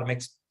hear a lot of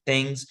mixed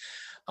things.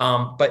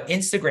 But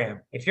Instagram,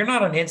 if you're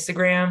not on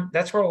Instagram,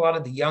 that's where a lot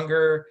of the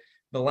younger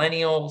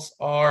millennials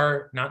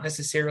are, not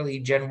necessarily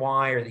Gen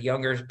Y or the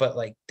youngers, but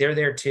like they're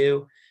there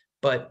too.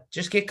 But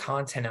just get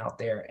content out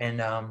there.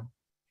 And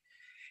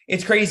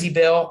it's crazy,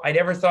 Bill. I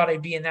never thought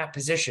I'd be in that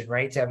position,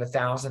 right? To have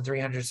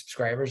 1,300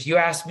 subscribers. You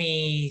asked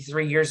me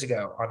 3 years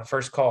ago on the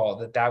first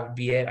call that would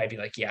be it. I'd be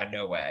like, yeah,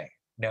 no way.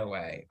 No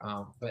way.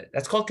 But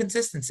that's called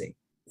consistency.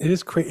 It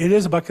is crazy. It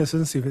is about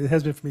consistency. It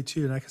has been for me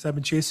too. And because I've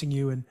been chasing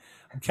you and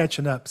I'm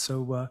catching up.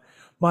 So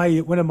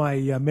one of my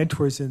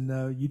mentors in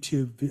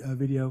YouTube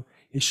video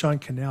is Sean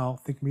Cannell,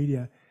 Think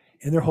Media,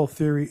 and their whole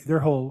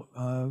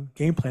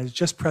game plan is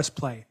just press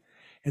play.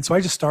 And so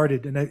I just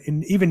started,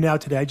 and even now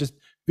today, I just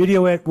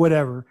video it,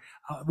 whatever.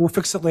 We'll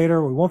fix it later,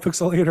 or we won't fix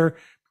it later.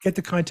 Get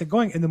the content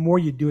going, and the more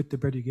you do it, the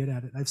better you get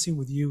at it. And I've seen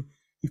with you,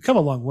 you've come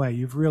a long way.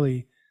 You've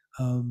really,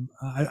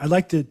 I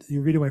liked it.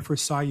 Your video when I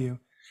first saw you.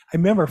 I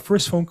remember our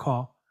first phone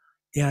call,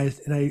 and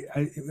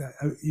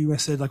you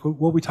said like,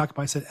 what we talked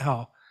about. I said,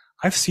 Al,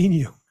 I've seen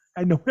you.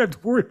 I don't have to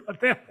worry about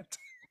that.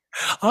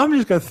 I'm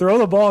just going to throw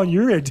the ball, and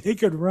you're going to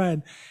take it and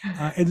run.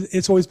 And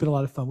it's always been a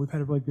lot of fun. We've had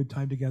a really good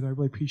time together. I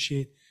really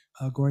appreciate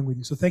going with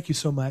you. So thank you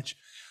so much.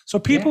 So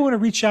people want to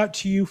reach out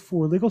to you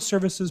for legal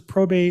services,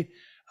 probate,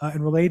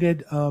 and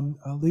related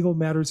legal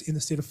matters in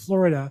the state of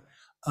Florida.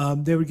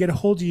 They would get a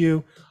hold of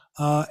you.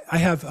 I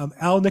have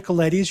Al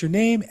Nicoletti is your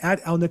name,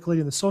 at Al Nicoletti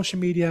on the social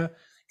media.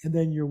 And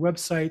then your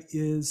website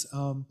is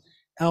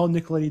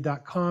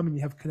alnicoletti.com, and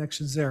you have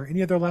connections there.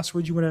 Any other last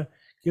words you want to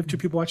give to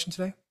people watching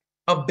today?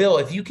 Bill,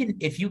 if you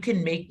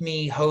can make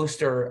me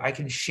host, or I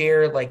can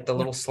share like the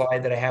little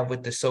slide that I have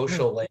with the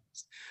social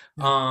links.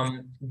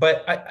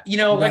 But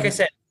like I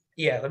said,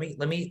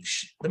 let me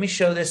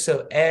show this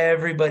so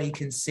everybody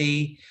can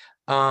see.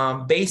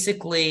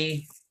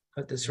 Basically,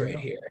 put this right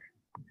here.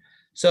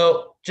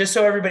 So just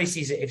so everybody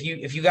sees it,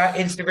 if you got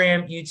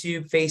Instagram,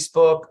 YouTube,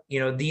 Facebook,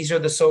 these are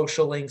the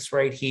social links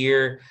right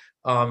here.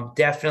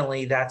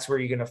 Definitely that's where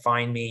you're going to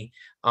find me.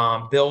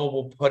 Bill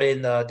will put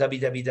in the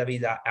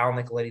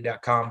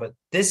www.alnicoletti.com, but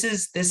this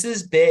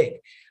is big.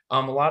 A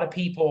lot of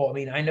people,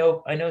 I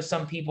know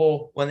some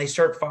people, when they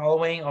start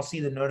following, I'll see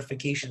the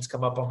notifications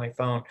come up on my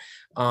phone.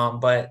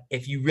 But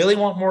if you really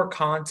want more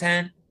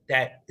content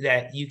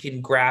that you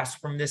can grasp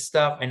from this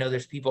stuff, I know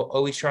there's people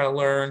always trying to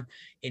learn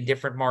in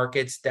different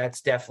markets.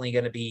 That's definitely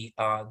going to be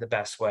the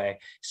best way.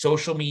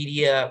 Social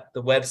media,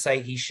 the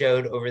website he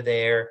showed over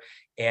there,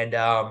 and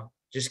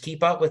just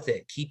keep up with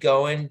it. Keep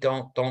going.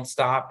 Don't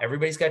stop.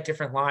 Everybody's got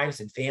different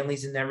lives and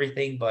families and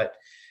everything, but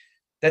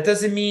that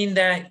doesn't mean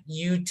that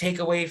you take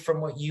away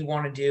from what you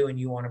want to do and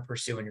you want to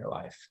pursue in your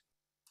life.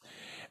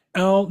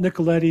 Al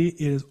Nicoletti,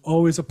 it is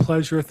always a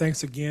pleasure.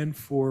 Thanks again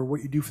for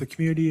what you do for the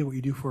community and what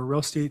you do for real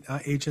estate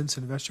agents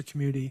and investor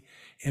community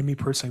and me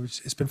personally.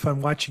 It's been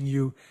fun watching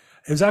you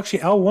It was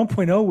actually Al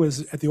 1.0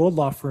 was at the old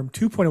law firm.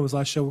 2.0 was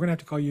last show. We're going to have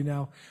to call you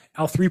now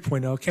Al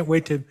 3.0. Can't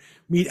wait to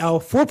meet Al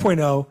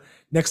 4.0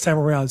 next time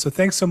around. So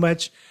thanks so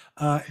much.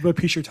 Really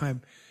appreciate your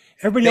time.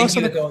 Everybody Thank else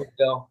you, on the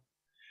Bill.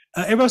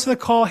 everybody else on the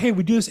call, hey,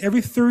 we do this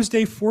every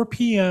Thursday, 4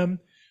 p.m.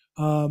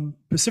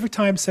 Pacific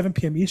time, 7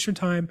 p.m. Eastern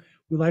time.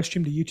 We live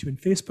stream to YouTube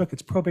and Facebook.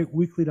 It's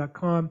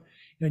probateweekly.com.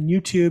 And on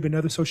YouTube and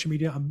other social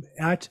media, I'm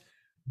at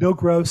Bill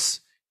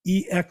Gross,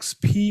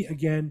 EXP,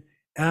 again,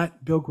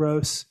 at Bill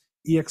Gross,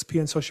 EXP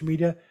on social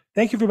media.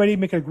 Thank you, everybody.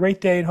 Make it a great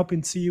day, and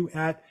hoping to see you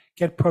at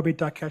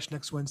getprobate.cash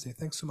next Wednesday.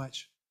 Thanks so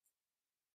much.